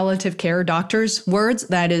every palliative care doctor's words,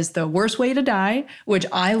 that is the worst way to die, which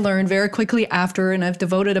I learned very quickly after, and I've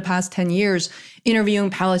devoted the past 10 years interviewing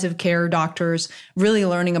palliative care doctors, really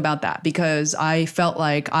learning about that, because I felt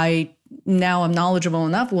like now I'm knowledgeable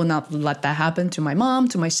enough, will not let that happen to my mom,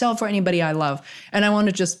 to myself, or anybody I love. And I want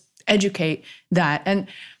to just educate that. And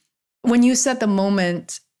when you said the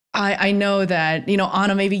moment, I know that,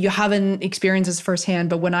 Anna, maybe you haven't experienced this firsthand,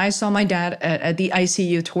 but when I saw my dad at the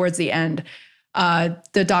ICU towards the end,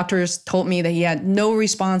 the doctors told me that he had no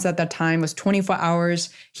response at that time. It was 24 hours.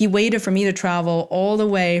 He waited for me to travel all the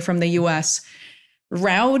way from the US,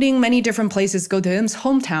 routing many different places to go to his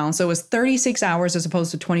hometown. So it was 36 hours as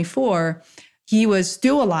opposed to 24. He was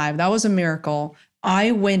still alive. That was a miracle.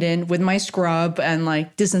 I went in with my scrub and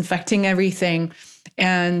disinfecting everything.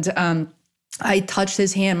 And, I touched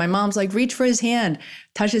his hand. My mom's like, reach for his hand,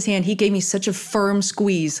 touch his hand. He gave me such a firm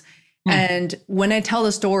squeeze. And when I tell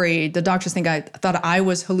the story, the doctors think I thought I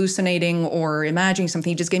was hallucinating or imagining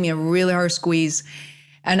something. He just gave me a really hard squeeze.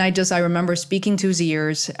 And I remember speaking to his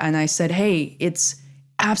ears, and I said, hey, it's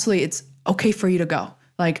okay for you to go.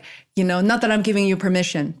 Not that I'm giving you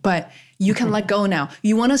permission, but you can let go now.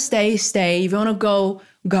 You want to stay. If you want to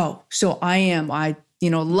go. So I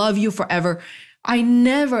love you forever. I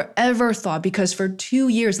never, ever thought, because for 2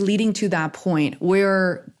 years leading to that point,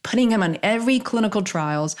 we're putting him on every clinical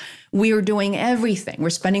trials. We were doing everything. We're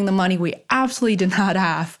spending the money we absolutely did not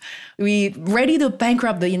have. We ready to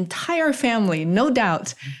bankrupt the entire family, no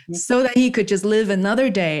doubt, so that he could just live another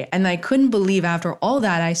day. And I couldn't believe after all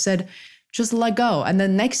that, I said, just let go. And the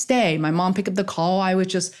next day, my mom picked up the call. I was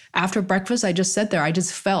just, after breakfast, I just sat there. I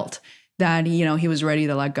just felt that, he was ready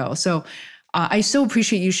to let go. So I so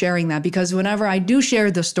appreciate you sharing that, because whenever I do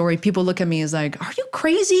share the story, people look at me as like, are you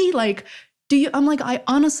crazy? Like, I'm like, I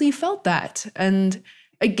honestly felt that. And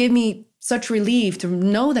it gave me such relief to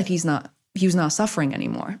know that he was not suffering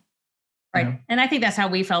anymore. Right. Yeah. And I think that's how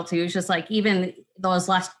we felt too. It's just like, even those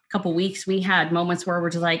last couple of weeks, we had moments where we're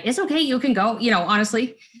just like, it's okay, you can go,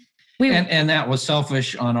 honestly. And that was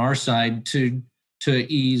selfish on our side to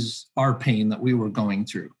ease our pain that we were going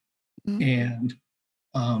through. Mm-hmm. And,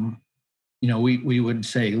 we would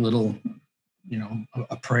say a little,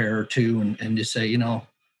 a prayer or two and just say,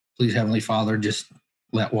 please, Heavenly Father, just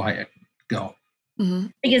let Wyatt go. Mm-hmm.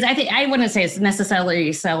 Because I wouldn't say it's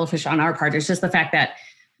necessarily selfish on our part. It's just the fact that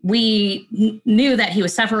we knew that he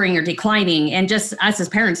was suffering or declining. And just us as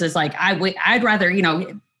parents is like, I'd rather,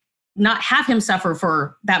 not have him suffer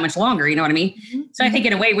for that much longer. You know what I mean? Mm-hmm. So I think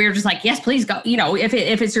in a way we were just like, yes, please go. If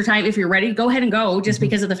it's your time, if you're ready, go ahead and go, just mm-hmm.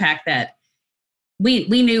 because of the fact that we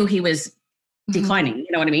knew he was declining. You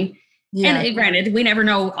know what I mean? Yeah. And granted, we never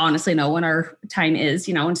honestly know when our time is,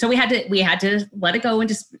 and so we had to let it go and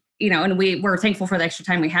just, and we were thankful for the extra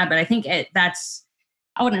time we had. But I think I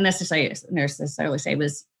wouldn't necessarily say it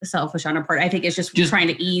was selfish on our part. I think it's just trying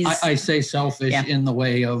to ease. I say selfish in the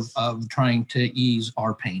way of trying to ease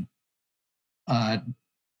our pain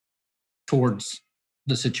towards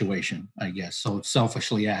the situation, I guess. So it's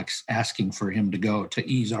selfishly asking for him to go to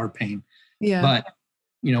ease our pain. Yeah. But,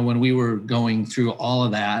 when we were going through all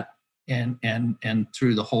of that and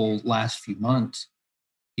through the whole last few months,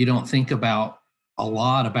 you don't think a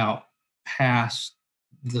lot about past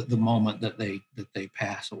the moment that they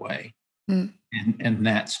pass away. Mm. And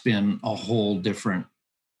that's been a whole different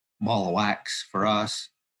ball of wax for us.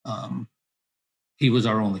 He was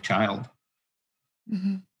our only child.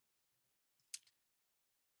 Mm-hmm.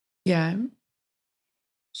 Yeah.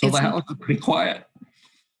 So the house was pretty quiet.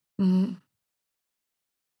 Mm-hmm.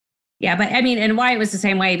 Yeah, but I mean, and Wyatt was the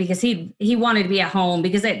same way, because he wanted to be at home,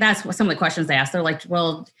 because that's what some of the questions they asked. They're like,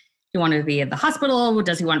 well, do you want to be at the hospital?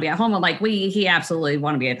 Does he want to be at home? I'm like, he absolutely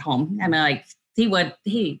want to be at home. I mean, like,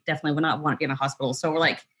 he definitely would not want to be in a hospital. So we're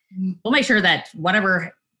like, we'll make sure that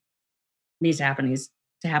whatever needs to happen needs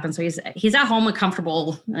to happen. So he's at home and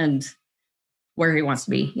comfortable and where he wants to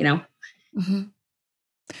be, Mm-hmm.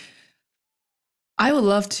 I would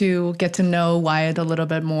love to get to know Wyatt a little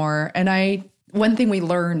bit more. And one thing we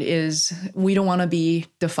learned is we don't want to be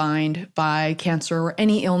defined by cancer or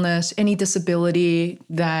any illness, any disability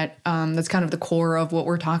that's kind of the core of what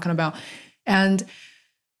we're talking about. And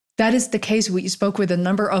that is the case. We spoke with a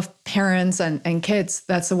number of parents and kids.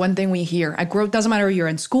 That's the one thing we hear. Doesn't matter if you're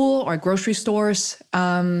in school or at grocery stores,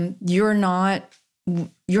 you're not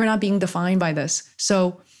being defined by this.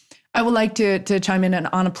 So I would like to chime in, and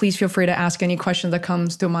Anna, please feel free to ask any question that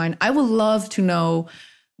comes to mind. I would love to know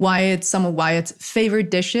some of Wyatt's favorite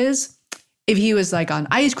dishes. If he was like an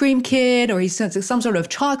ice cream kid or he's some sort of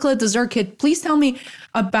chocolate dessert kid, please tell me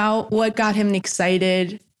about what got him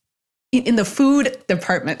excited in the food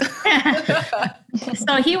department.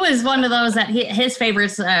 So he was one of those that his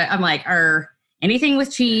favorites, I'm like, are anything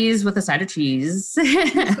with cheese, with a side of cheese,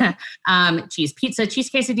 cheese pizza, cheese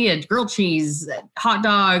quesadilla, grilled cheese, hot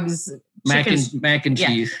dogs, mac and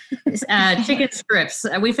cheese, chicken strips.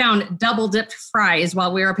 We found double dipped fries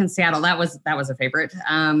while we were up in Seattle. That was a favorite.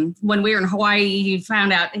 When we were in Hawaii, he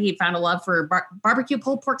found a love for barbecue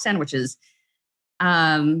pulled pork sandwiches.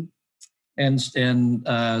 And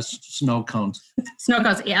snow cones. Snow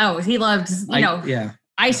cones. Yeah. Oh, he loved,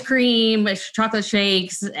 ice cream, chocolate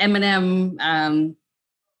shakes, M&M,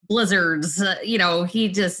 blizzards.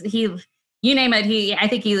 You name it. I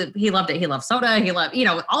think he loved it. He loved soda. He loved,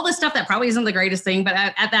 all this stuff that probably isn't the greatest thing. But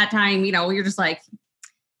at that time, you're just like,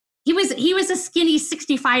 he was a skinny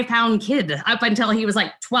 65-pound kid up until he was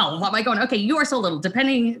like 12. I'm like going, okay, you are so little,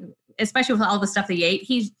 especially with all the stuff that he ate.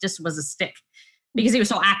 He just was a stick because he was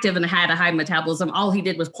so active and had a high metabolism. All he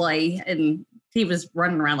did was play, and he was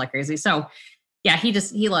running around like crazy. So yeah,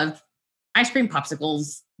 he loved ice cream,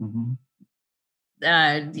 popsicles. Mm-hmm.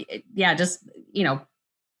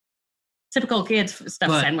 Typical kids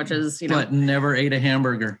stuff, sandwiches, But never ate a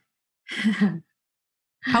hamburger.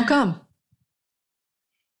 How come?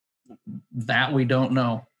 That we don't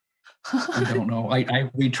know. We don't know.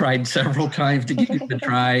 We tried several times to get him to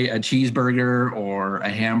try a cheeseburger or a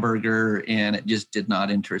hamburger, and it just did not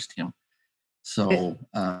interest him. So,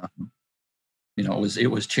 it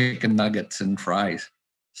was chicken nuggets and fries.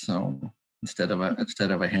 So instead of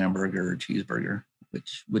a hamburger or cheeseburger,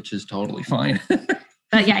 which is totally fine.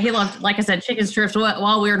 But yeah, he loved, like I said, chicken strips.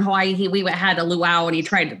 While we were in Hawaii, we had a luau,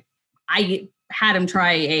 and I had him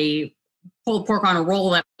try a pulled pork on a roll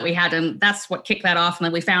that we had, and that's what kicked that off. And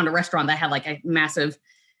then we found a restaurant that had like a massive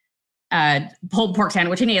pulled pork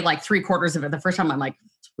sandwich, and he had like 3/4 of it. The first time I'm like,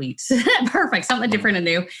 sweet, perfect, something different and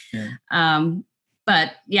new. Yeah.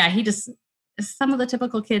 But yeah, he just, some of the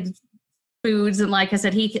typical kid foods. And like I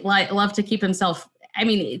said, he loved to keep himself. I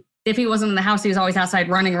mean, if he wasn't in the house, he was always outside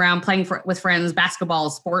running around, playing with friends,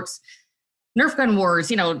 basketball, sports, Nerf gun wars,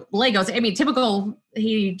 Legos. I mean, typical,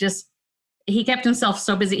 he kept himself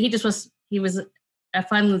so busy. He was a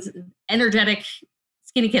fun, energetic,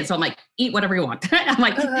 skinny kid. So I'm like, eat whatever you want. I'm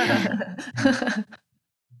like,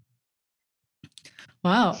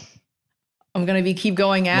 wow. I'm going to keep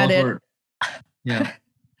going at it. Yeah.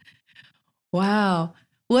 Wow.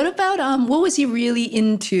 What about, what was he really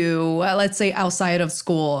into, let's say outside of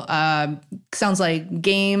school? Sounds like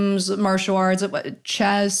games, martial arts,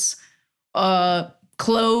 chess,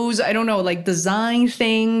 clothes, I don't know, like design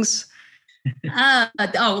things.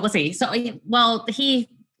 Let's see. So, he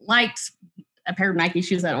liked a pair of Nike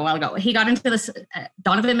shoes a while ago. He got into this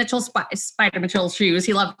Donovan Mitchell, Spider Mitchell shoes.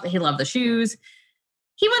 He loved the shoes.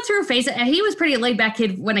 He went through a phase. He was pretty laid back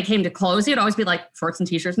kid when it came to clothes. He would always be like shorts and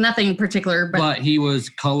t-shirts, nothing particular. But he was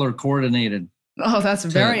color coordinated. Oh, that's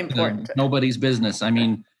very important. Nobody's business. I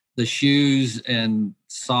mean, the shoes and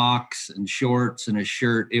socks and shorts and a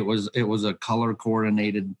shirt. It was a color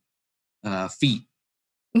coordinated feat.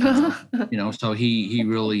 So he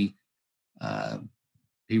really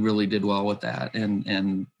did well with that.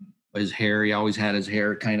 And his hair, he always had his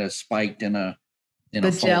hair kind of spiked in a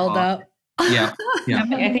gelled up. Yeah.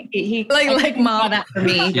 I think he like mom that for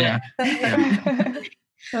me. Yeah.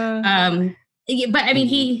 But I mean,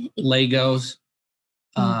 he Legos.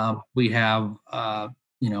 We have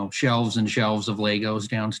shelves and shelves of Legos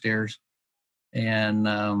downstairs, and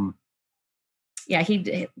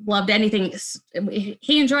he loved anything.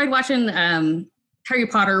 He enjoyed watching Harry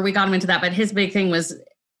Potter. We got him into that, but his big thing was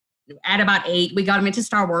at about 8. We got him into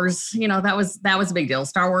Star Wars. That was a big deal.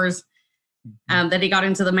 Star Wars. Then he got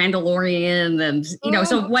into The Mandalorian, and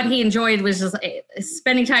so what he enjoyed was just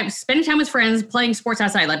spending time with friends, playing sports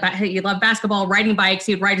outside. Like he loved basketball, riding bikes.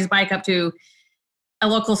 He would ride his bike up to a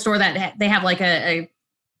local store that they have like a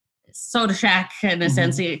soda shack in a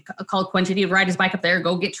sense called Quentin. He'd ride his bike up there,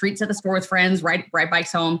 go get treats at the store with friends, ride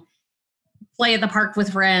bikes home, play at the park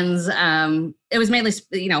with friends. It was mainly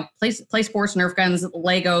play sports, Nerf guns,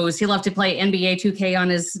 Legos. He loved to play NBA 2K on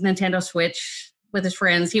his Nintendo Switch with his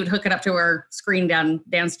friends. He would hook it up to our screen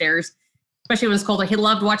downstairs, especially when it was colder. He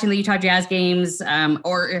loved watching the Utah Jazz games,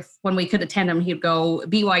 or when we could attend them, he'd go.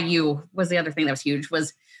 BYU was the other thing that was huge,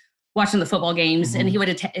 was watching the football games, and he would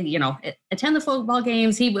attend the football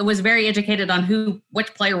games. He was very educated on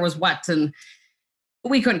which player was what, and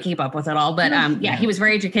we couldn't keep up with it all. But he was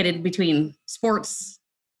very educated between sports.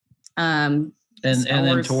 And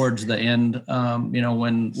then towards the end,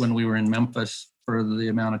 when we were in Memphis for the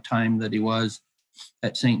amount of time that he was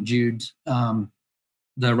at St. Jude's,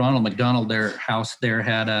 the Ronald McDonald house there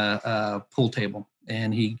had a pool table,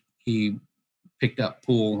 and he picked up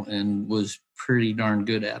pool and was pretty darn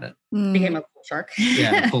good at it. Became a pool shark.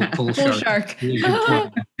 Yeah, pool shark.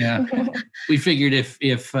 Yeah, we figured if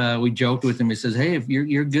we joked with him, he says, "Hey, if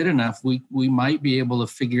you're good enough, we might be able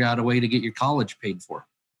to figure out a way to get your college paid for."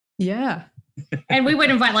 Yeah. And we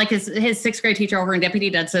would invite like his 6th grade teacher over in Deputy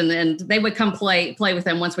Dudson, and they would come play with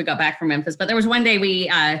him once we got back from Memphis. But there was one day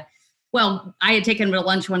I had taken him to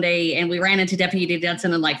lunch one day, and we ran into Deputy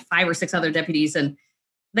Dudson and like 5 or 6 other deputies, and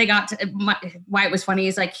they got why it was funny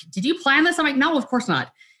is like, "Did you plan this?" I'm like, "No, of course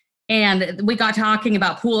not." And we got talking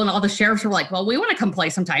about pool, and all the sheriffs were like, "Well, we want to come play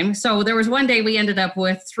sometime." So there was one day we ended up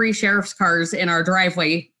with 3 sheriff's cars in our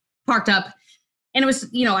driveway parked up. And it was,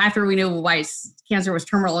 after we knew why cancer was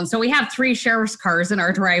terminal. And so we have 3 sheriff's cars in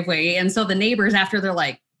our driveway. And so the neighbors, after, they're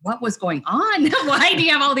like, "What was going on? Why do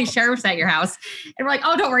you have all these sheriffs at your house?" And we're like,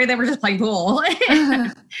 "Oh, don't worry. They were just playing pool."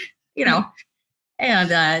 And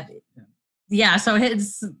so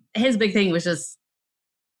his big thing was just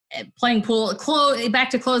playing pool, back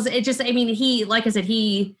to clothes. It just, he, like I said,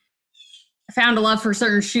 he found a love for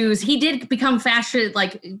certain shoes. He did become fashion,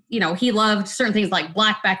 he loved certain things like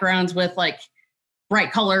black backgrounds with like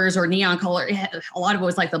bright colors or neon color. A lot of it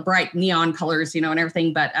was like the bright neon colors, and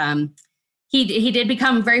everything. But he did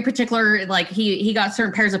become very particular. Like he got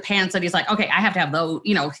certain pairs of pants that he's like, "Okay, I have to have those,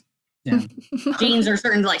 jeans or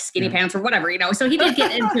certain like skinny pants or whatever, So he did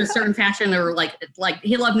get into a certain fashion, or like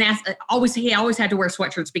he loved he always had to wear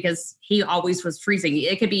sweatshirts because he always was freezing.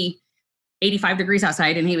 It could be 85 degrees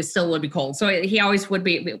outside and he would be cold. So he always would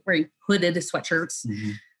be wearing hooded sweatshirts.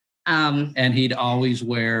 And he'd always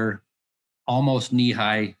wear almost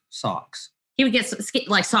knee-high socks. He would get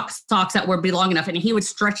like socks that would be long enough, and he would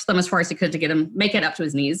stretch them as far as he could to make it up to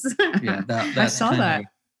his knees. Yeah, I saw that.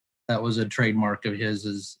 was a trademark of his,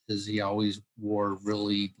 is he always wore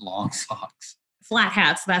really long socks. Flat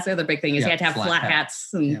hats. That's the other big thing, is he had to have flat hats.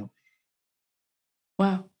 And,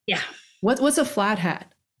 Wow. Yeah. What's a flat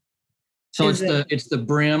hat? So it's the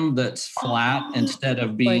brim that's flat instead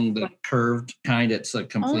of being the curved kind. It's a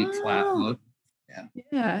complete flat look. Yeah.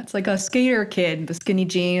 Yeah, it's like a skater kid, the skinny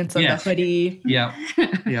jeans and the hoodie. Yeah.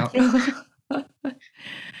 Yeah.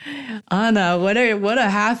 Anna, what a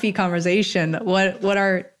happy conversation. What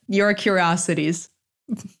are your curiosities?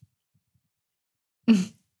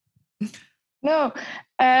 No,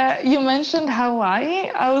 you mentioned Hawaii.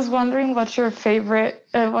 I was wondering what your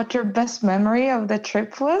best memory of the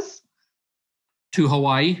trip was. To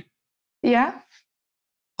Hawaii? Yeah.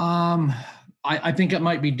 I think it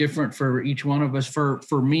might be different for each one of us.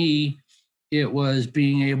 For me, it was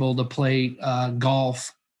being able to play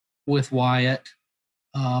golf with Wyatt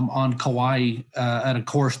on Kauai at a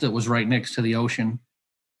course that was right next to the ocean.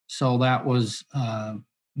 So that was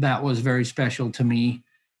very special to me.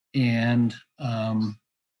 And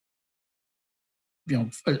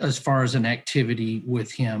as far as an activity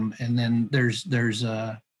with him, and then there's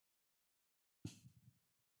a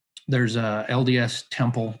LDS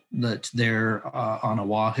temple that's there on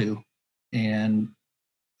Oahu, and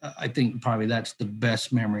I think probably that's the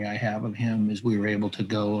best memory I have of him, is we were able to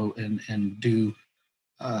go and do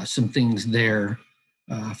some things there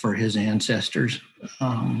for his ancestors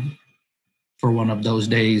for one of those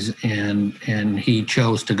days, and he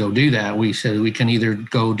chose to go do that. We said we can either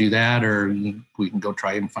go do that, or we can go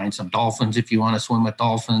try and find some dolphins if you want to swim with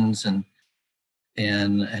dolphins, and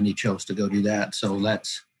he chose to go do that. So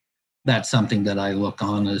that's something that I look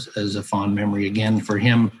on as a fond memory, again, for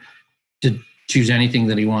him to choose anything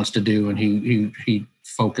that he wants to do, and he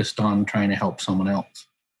focused on trying to help someone else.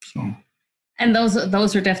 So, and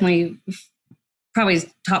those are definitely probably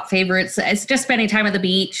his top favorites. It's just spending time at the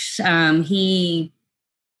beach.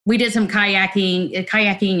 We did some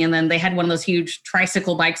kayaking, and then they had one of those huge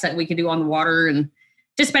tricycle bikes that we could do on the water, and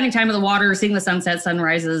just spending time at the water, seeing the sunset,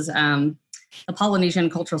 sunrises. The Polynesian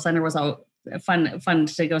Cultural Center was fun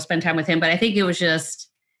to go spend time with him. But I think it was just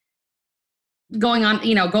going on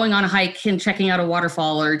a hike and checking out a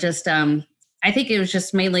waterfall, or just, I think it was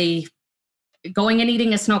just mainly going and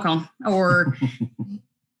eating a snow cone, or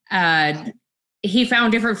he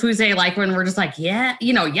found different foods they like, when we're just like,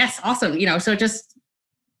 yes, awesome. So just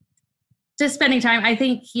spending time. I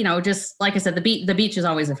think, just like I said, the beach is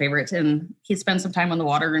always a favorite, and he spends some time on the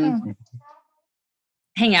water and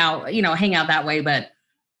hang out that way. But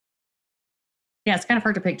yeah, it's kind of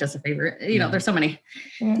hard to pick just a favorite. There's so many.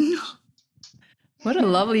 What a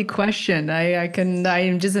lovely question.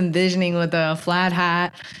 I'm just envisioning with a flat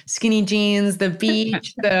hat, skinny jeans, the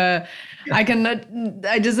beach, I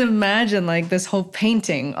just imagine like this whole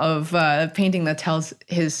painting that tells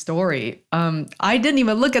his story. I didn't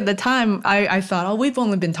even look at the time. I thought, we've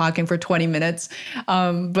only been talking for 20 minutes.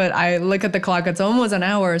 But I look at the clock, it's almost an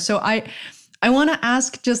hour. So I want to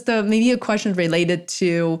ask just maybe a question related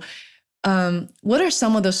to, what are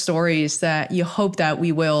some of the stories that you hope that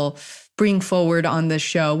we will bring forward on this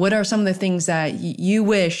show? What are some of the things that you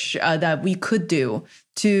wish that we could do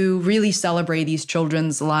to really celebrate these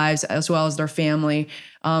children's lives as well as their family?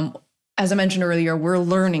 As I mentioned earlier, we're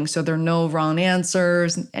learning, so there are no wrong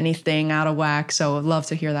answers, anything out of whack. So I'd love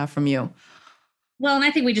to hear that from you. Well, and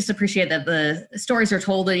I think we just appreciate that the stories are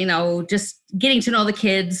told, just getting to know the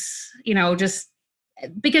kids, just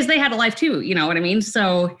because they had a life too, you know what I mean?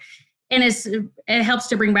 So, and it helps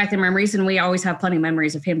to bring back their memories, and we always have plenty of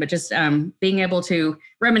memories of him, but just being able to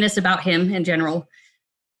reminisce about him in general.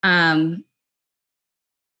 And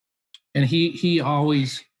he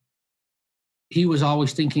was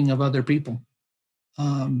always thinking of other people.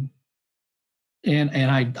 And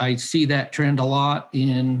I see that trend a lot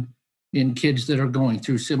in kids that are going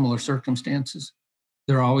through similar circumstances.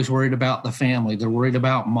 They're always worried about the family. They're worried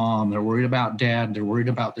about mom. They're worried about dad. They're worried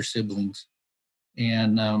about their siblings.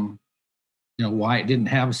 And, Wyatt didn't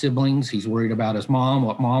have siblings. He's worried about his mom,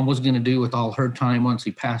 what mom was going to do with all her time once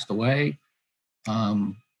he passed away.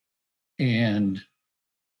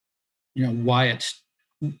 Wyatt's,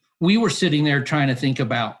 we were sitting there trying to think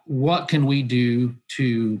about what can we do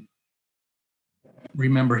to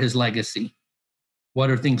remember his legacy?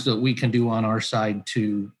 What are things that we can do on our side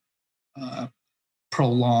to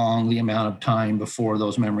prolong the amount of time before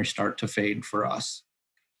those memories start to fade for us?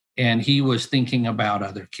 And he was thinking about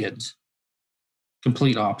other kids,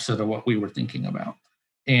 complete opposite of what we were thinking about.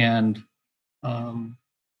 And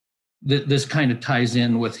this kind of ties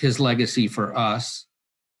in with his legacy for us.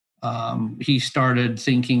 He started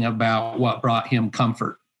thinking about what brought him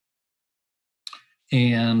comfort.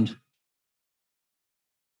 And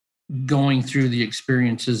going through the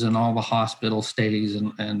experiences in all the hospital stays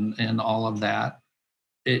and all of that,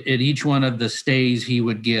 at each one of the stays, he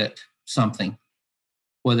would get something,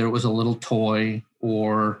 whether it was a little toy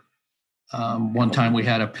or one time we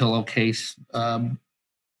had a pillowcase on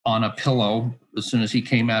a pillow as soon as he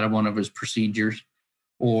came out of one of his procedures,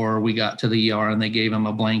 or we got to the ER and they gave him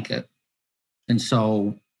a blanket. And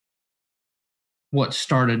so what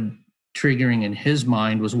started triggering in his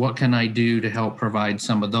mind was, what can I do to help provide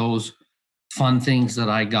some of those fun things that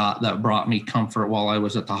I got that brought me comfort while I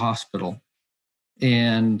was at the hospital?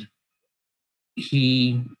 And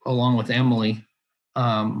he, along with Emily,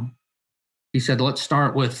 he said, let's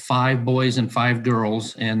start with 5 boys and 5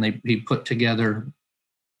 girls. And he put together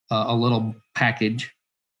a little package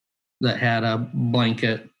that had a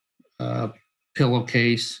blanket,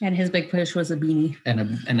 pillowcase. And his big push was a beanie. And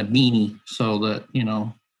a beanie, so that,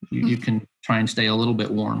 you can try and stay a little bit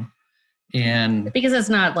warm. And because it's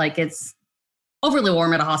not like it's overly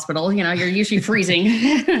warm at a hospital, you're usually freezing.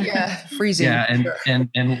 Yeah, freezing. Yeah,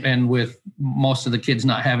 and with most of the kids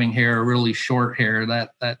not having hair, really short hair,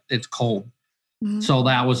 that it's cold. Mm-hmm. So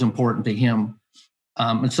that was important to him.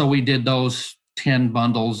 And so we did those 10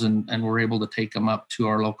 bundles and were able to take them up to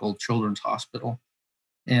our local children's hospital.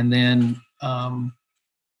 And then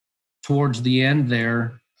towards the end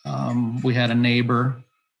there, we had a neighbor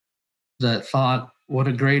that thought, what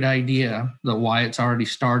a great idea that Wyatt's already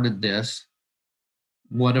started this.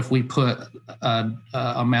 What if we put an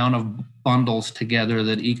amount of bundles together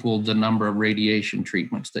that equaled the number of radiation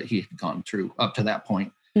treatments that he had gone through up to that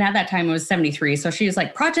point? And at that time it was 73. So she was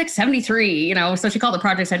like, Project 73, so she called it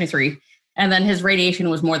Project 73. And then his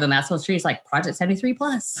radiation was more than that. So she's like, Project 73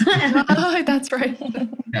 plus. Oh, that's right.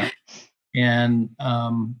 Yeah. And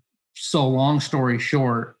so long story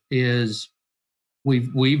short is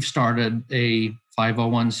we've started a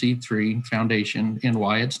 501c3 foundation in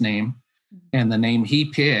Wyatt's name. And the name he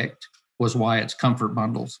picked was Wyatt's Comfort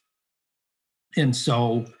Bundles. And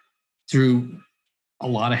so through a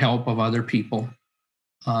lot of help of other people,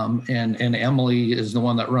 and Emily is the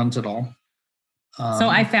one that runs it all. So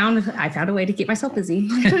I found a way to keep myself busy.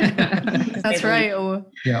 That's right.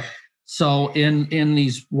 Yeah. So in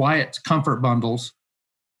these Wyatt's Comfort Bundles,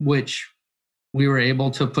 which we were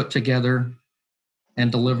able to put together and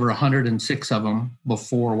deliver 106 of them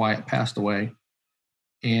before Wyatt passed away.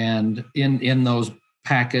 And in those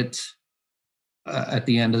packets, at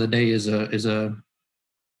the end of the day, is a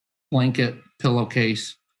blanket,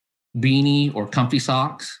 pillowcase, beanie or comfy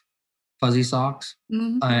socks, fuzzy socks,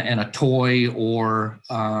 mm-hmm. And a toy or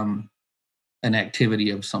an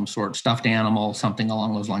activity of some sort, stuffed animal, something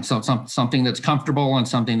along those lines. So something that's comfortable and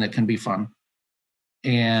something that can be fun.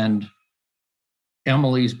 And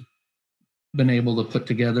Emily's been able to put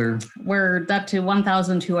together. We're up to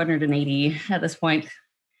 1,280 at this point.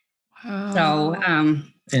 Wow. So,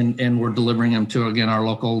 and we're delivering them to, again, our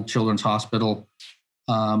local children's hospital,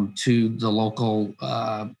 to the local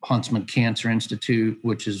Huntsman Cancer Institute,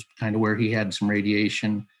 which is kind of where he had some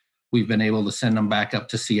radiation. We've been able to send them back up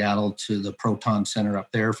to Seattle to the Proton Center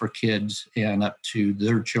up there for kids, and up to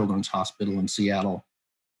their children's hospital in Seattle,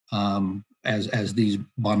 as these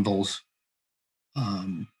bundles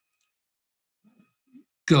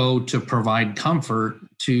go to provide comfort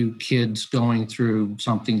to kids going through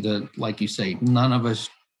something that, like you say, none of us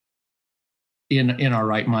in our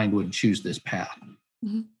right mind would choose this path.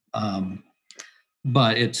 Mm-hmm.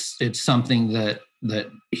 But it's something that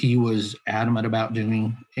he was adamant about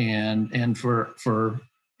doing, and for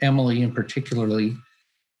Emily in particularly,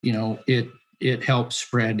 it helps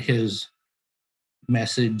spread his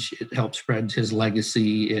message. It helps spread his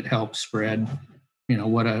legacy. It helps spread,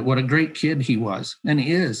 what a great kid he was and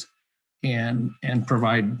is, and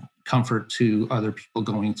provide comfort to other people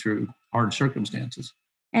going through hard circumstances.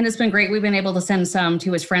 And it's been great. We've been able to send some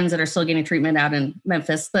to his friends that are still getting treatment out in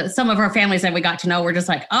Memphis. But some of our families that we got to know were just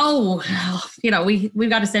like, we've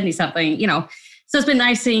got to send you something, So it's been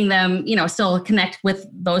nice seeing them, still connect with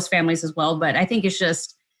those families as well. But I think it's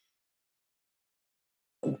just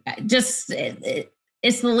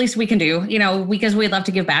it's the least we can do, because we'd love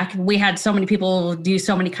to give back. We had so many people do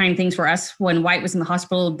so many kind things for us when Wyatt was in the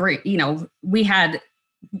hospital. We had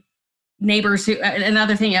neighbors who,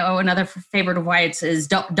 another favorite of Wyatt's is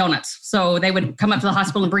donuts. So they would come up to the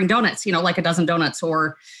hospital and bring donuts, like a dozen donuts,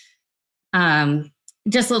 or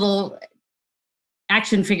just little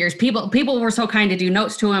action figures. People were so kind to do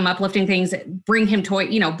notes to him, uplifting things, bring him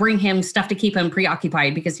bring him stuff to keep him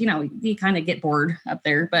preoccupied, because, you kind of get bored up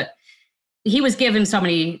there. But he was given so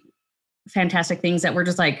many fantastic things that we're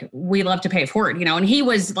just like, we love to pay it forward, and he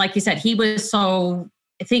was, like you said, he was so,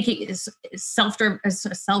 I think he is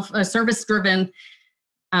service driven,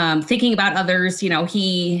 thinking about others.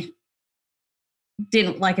 He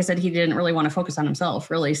didn't, like I said, he didn't really want to focus on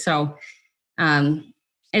himself, really. So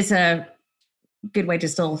it's a good way to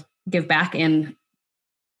still give back and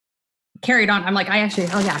carry it on. I'm like,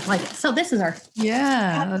 so this is our.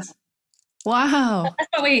 Yeah. Wow. That's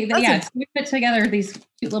what we put together these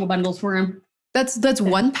cute little bundles for him. That's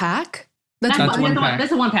one pack? That's one pack.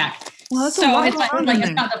 That's a one pack. Well, that's so it's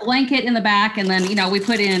it's got the blanket in the back, and then we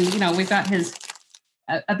put in we've got his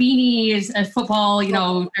a beanie, a football.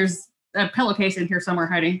 There's a pillowcase in here somewhere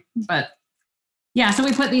hiding, but yeah. So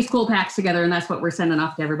we put these cool packs together, and that's what we're sending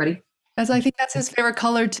off to everybody. I think that's his favorite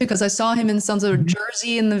color too, because I saw him in some sort of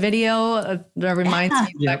jersey in the video that reminds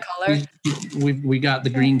me of that color. We got the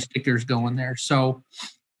green stickers going there. So,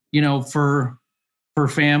 for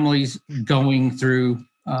families going through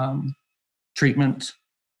treatment,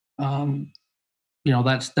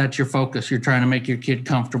 that's your focus. You're trying to make your kid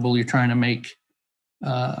comfortable. You're trying to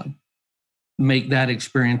make that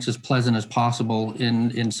experience as pleasant as possible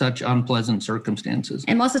in such unpleasant circumstances.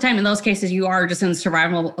 And most of the time in those cases, you are just in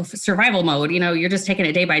survival mode. You're just taking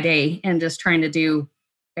it day by day and just trying to do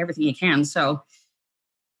everything you can. So,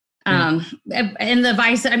 and the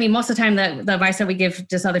advice, most of the time the advice that we give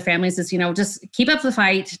just other families is, just keep up the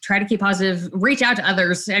fight, try to keep positive, reach out to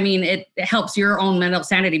others. It helps your own mental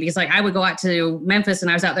sanity, because I would go out to Memphis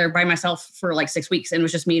and I was out there by myself for 6 weeks and it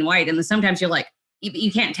was just me and White. And then sometimes you're like,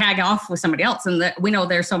 you can't tag off with somebody else. And we know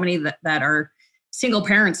there's so many that are single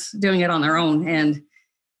parents doing it on their own. And,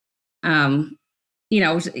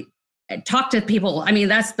 talk to people.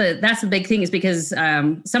 That's the big thing, is because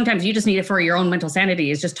sometimes you just need it for your own mental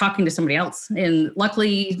sanity, is just talking to somebody else. And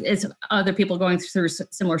luckily it's other people going through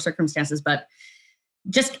similar circumstances, but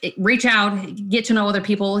just reach out, get to know other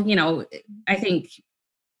people. I think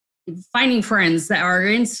finding friends that are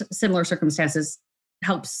in similar circumstances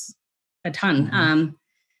helps a ton.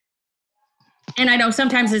 And I know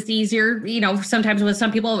sometimes it's easier, sometimes with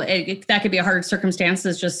some people that could be a hard circumstance.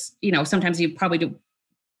 It's just, sometimes you probably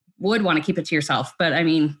would want to keep it to yourself. But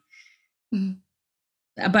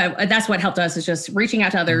but that's what helped us, is just reaching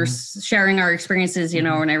out to others, sharing our experiences,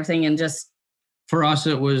 and everything. And just, for us,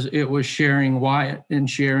 it was sharing Wyatt and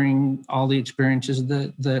sharing all the experiences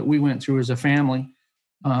that we went through as a family.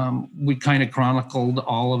 We kind of chronicled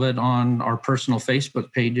all of it on our personal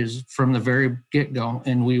Facebook pages from the very get-go,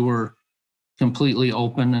 and we were completely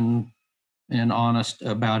open and honest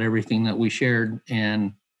about everything that we shared,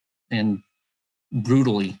 and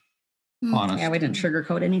brutally honest. Yeah, we didn't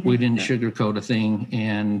sugarcoat anything. We didn't sugarcoat a thing,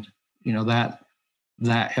 and that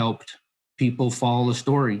helped people follow the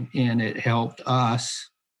story, and it helped us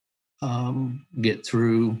get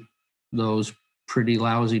through those pretty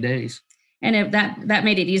lousy days. And that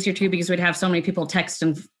made it easier too, because we'd have so many people text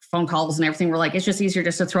and phone calls and everything. We're like, it's just easier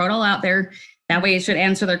just to throw it all out there. That way it should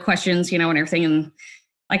answer their questions, and everything. And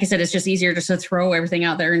like I said, it's just easier just to throw everything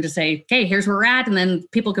out there and to say, okay, here's where we're at. And then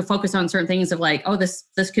people could focus on certain things of like, oh, this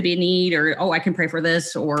could be a need, or, oh, I can pray for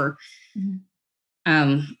this. Or,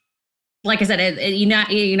 like I said, it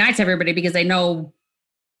unites everybody, because they know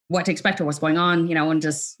what to expect or what's going on, and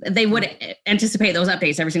just, they would anticipate those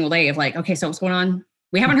updates every single day of like, okay, so what's going on?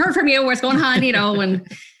 We haven't heard from you. What's going on? And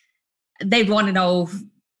they want to know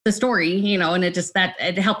the story, and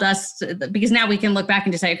it helped us, because now we can look back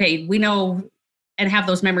and just say, okay, we know, and have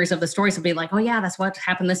those memories of the stories to be like, oh yeah, that's what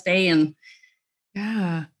happened this day. And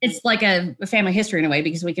yeah, it's like a family history in a way,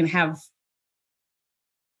 because we can have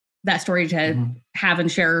that story to have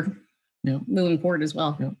and share moving forward as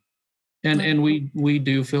well. Yeah. And we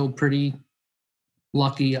do feel pretty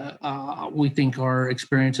lucky. We think our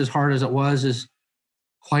experience, as hard as it was, is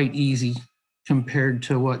quite easy compared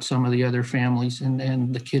to what some of the other families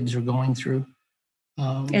and the kids are going through.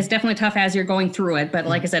 It's definitely tough as you're going through it, but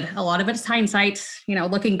like I said, a lot of it is hindsight,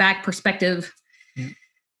 looking back, perspective.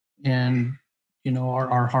 And,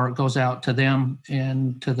 our heart goes out to them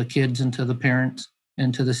and to the kids and to the parents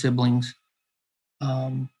and to the siblings.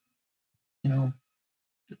 Don't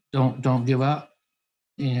give up.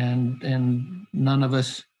 And none of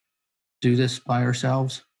us do this by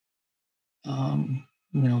ourselves.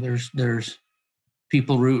 There's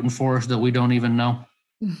people rooting for us that we don't even know.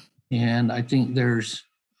 And I think there's,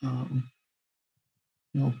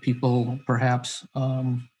 people perhaps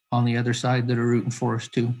on the other side that are rooting for us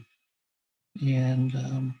too.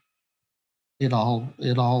 And it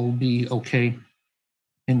all be okay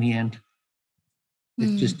in the end.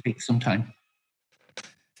 It just takes some time.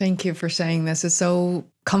 Thank you for saying this. It's so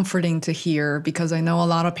comforting to hear, because I know a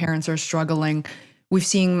lot of parents are struggling. We've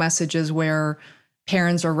seen messages where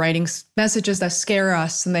parents are writing messages that scare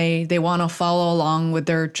us, and they want to follow along with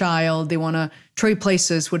their child. They want to trade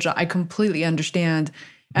places, which I completely understand.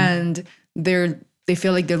 and they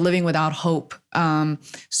feel like they're living without hope.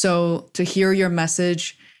 So to hear your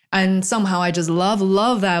message, and somehow I just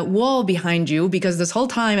love that wall behind you, because this whole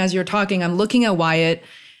time as you're talking, I'm looking at Wyatt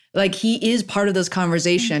like he is part of this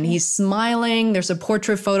conversation. He's smiling. There's a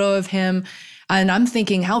portrait photo of him. And I'm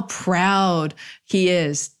thinking how proud he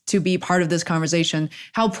is to be part of this conversation,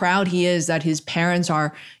 how proud he is that his parents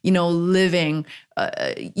are, living,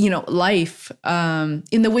 life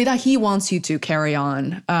in the way that he wants you to carry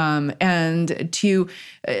on, and to,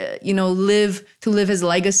 live his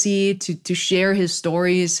legacy, to share his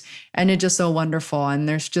stories. And it's just so wonderful. And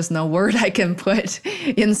there's just no word I can put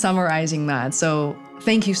in summarizing that. So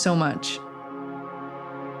thank you so much.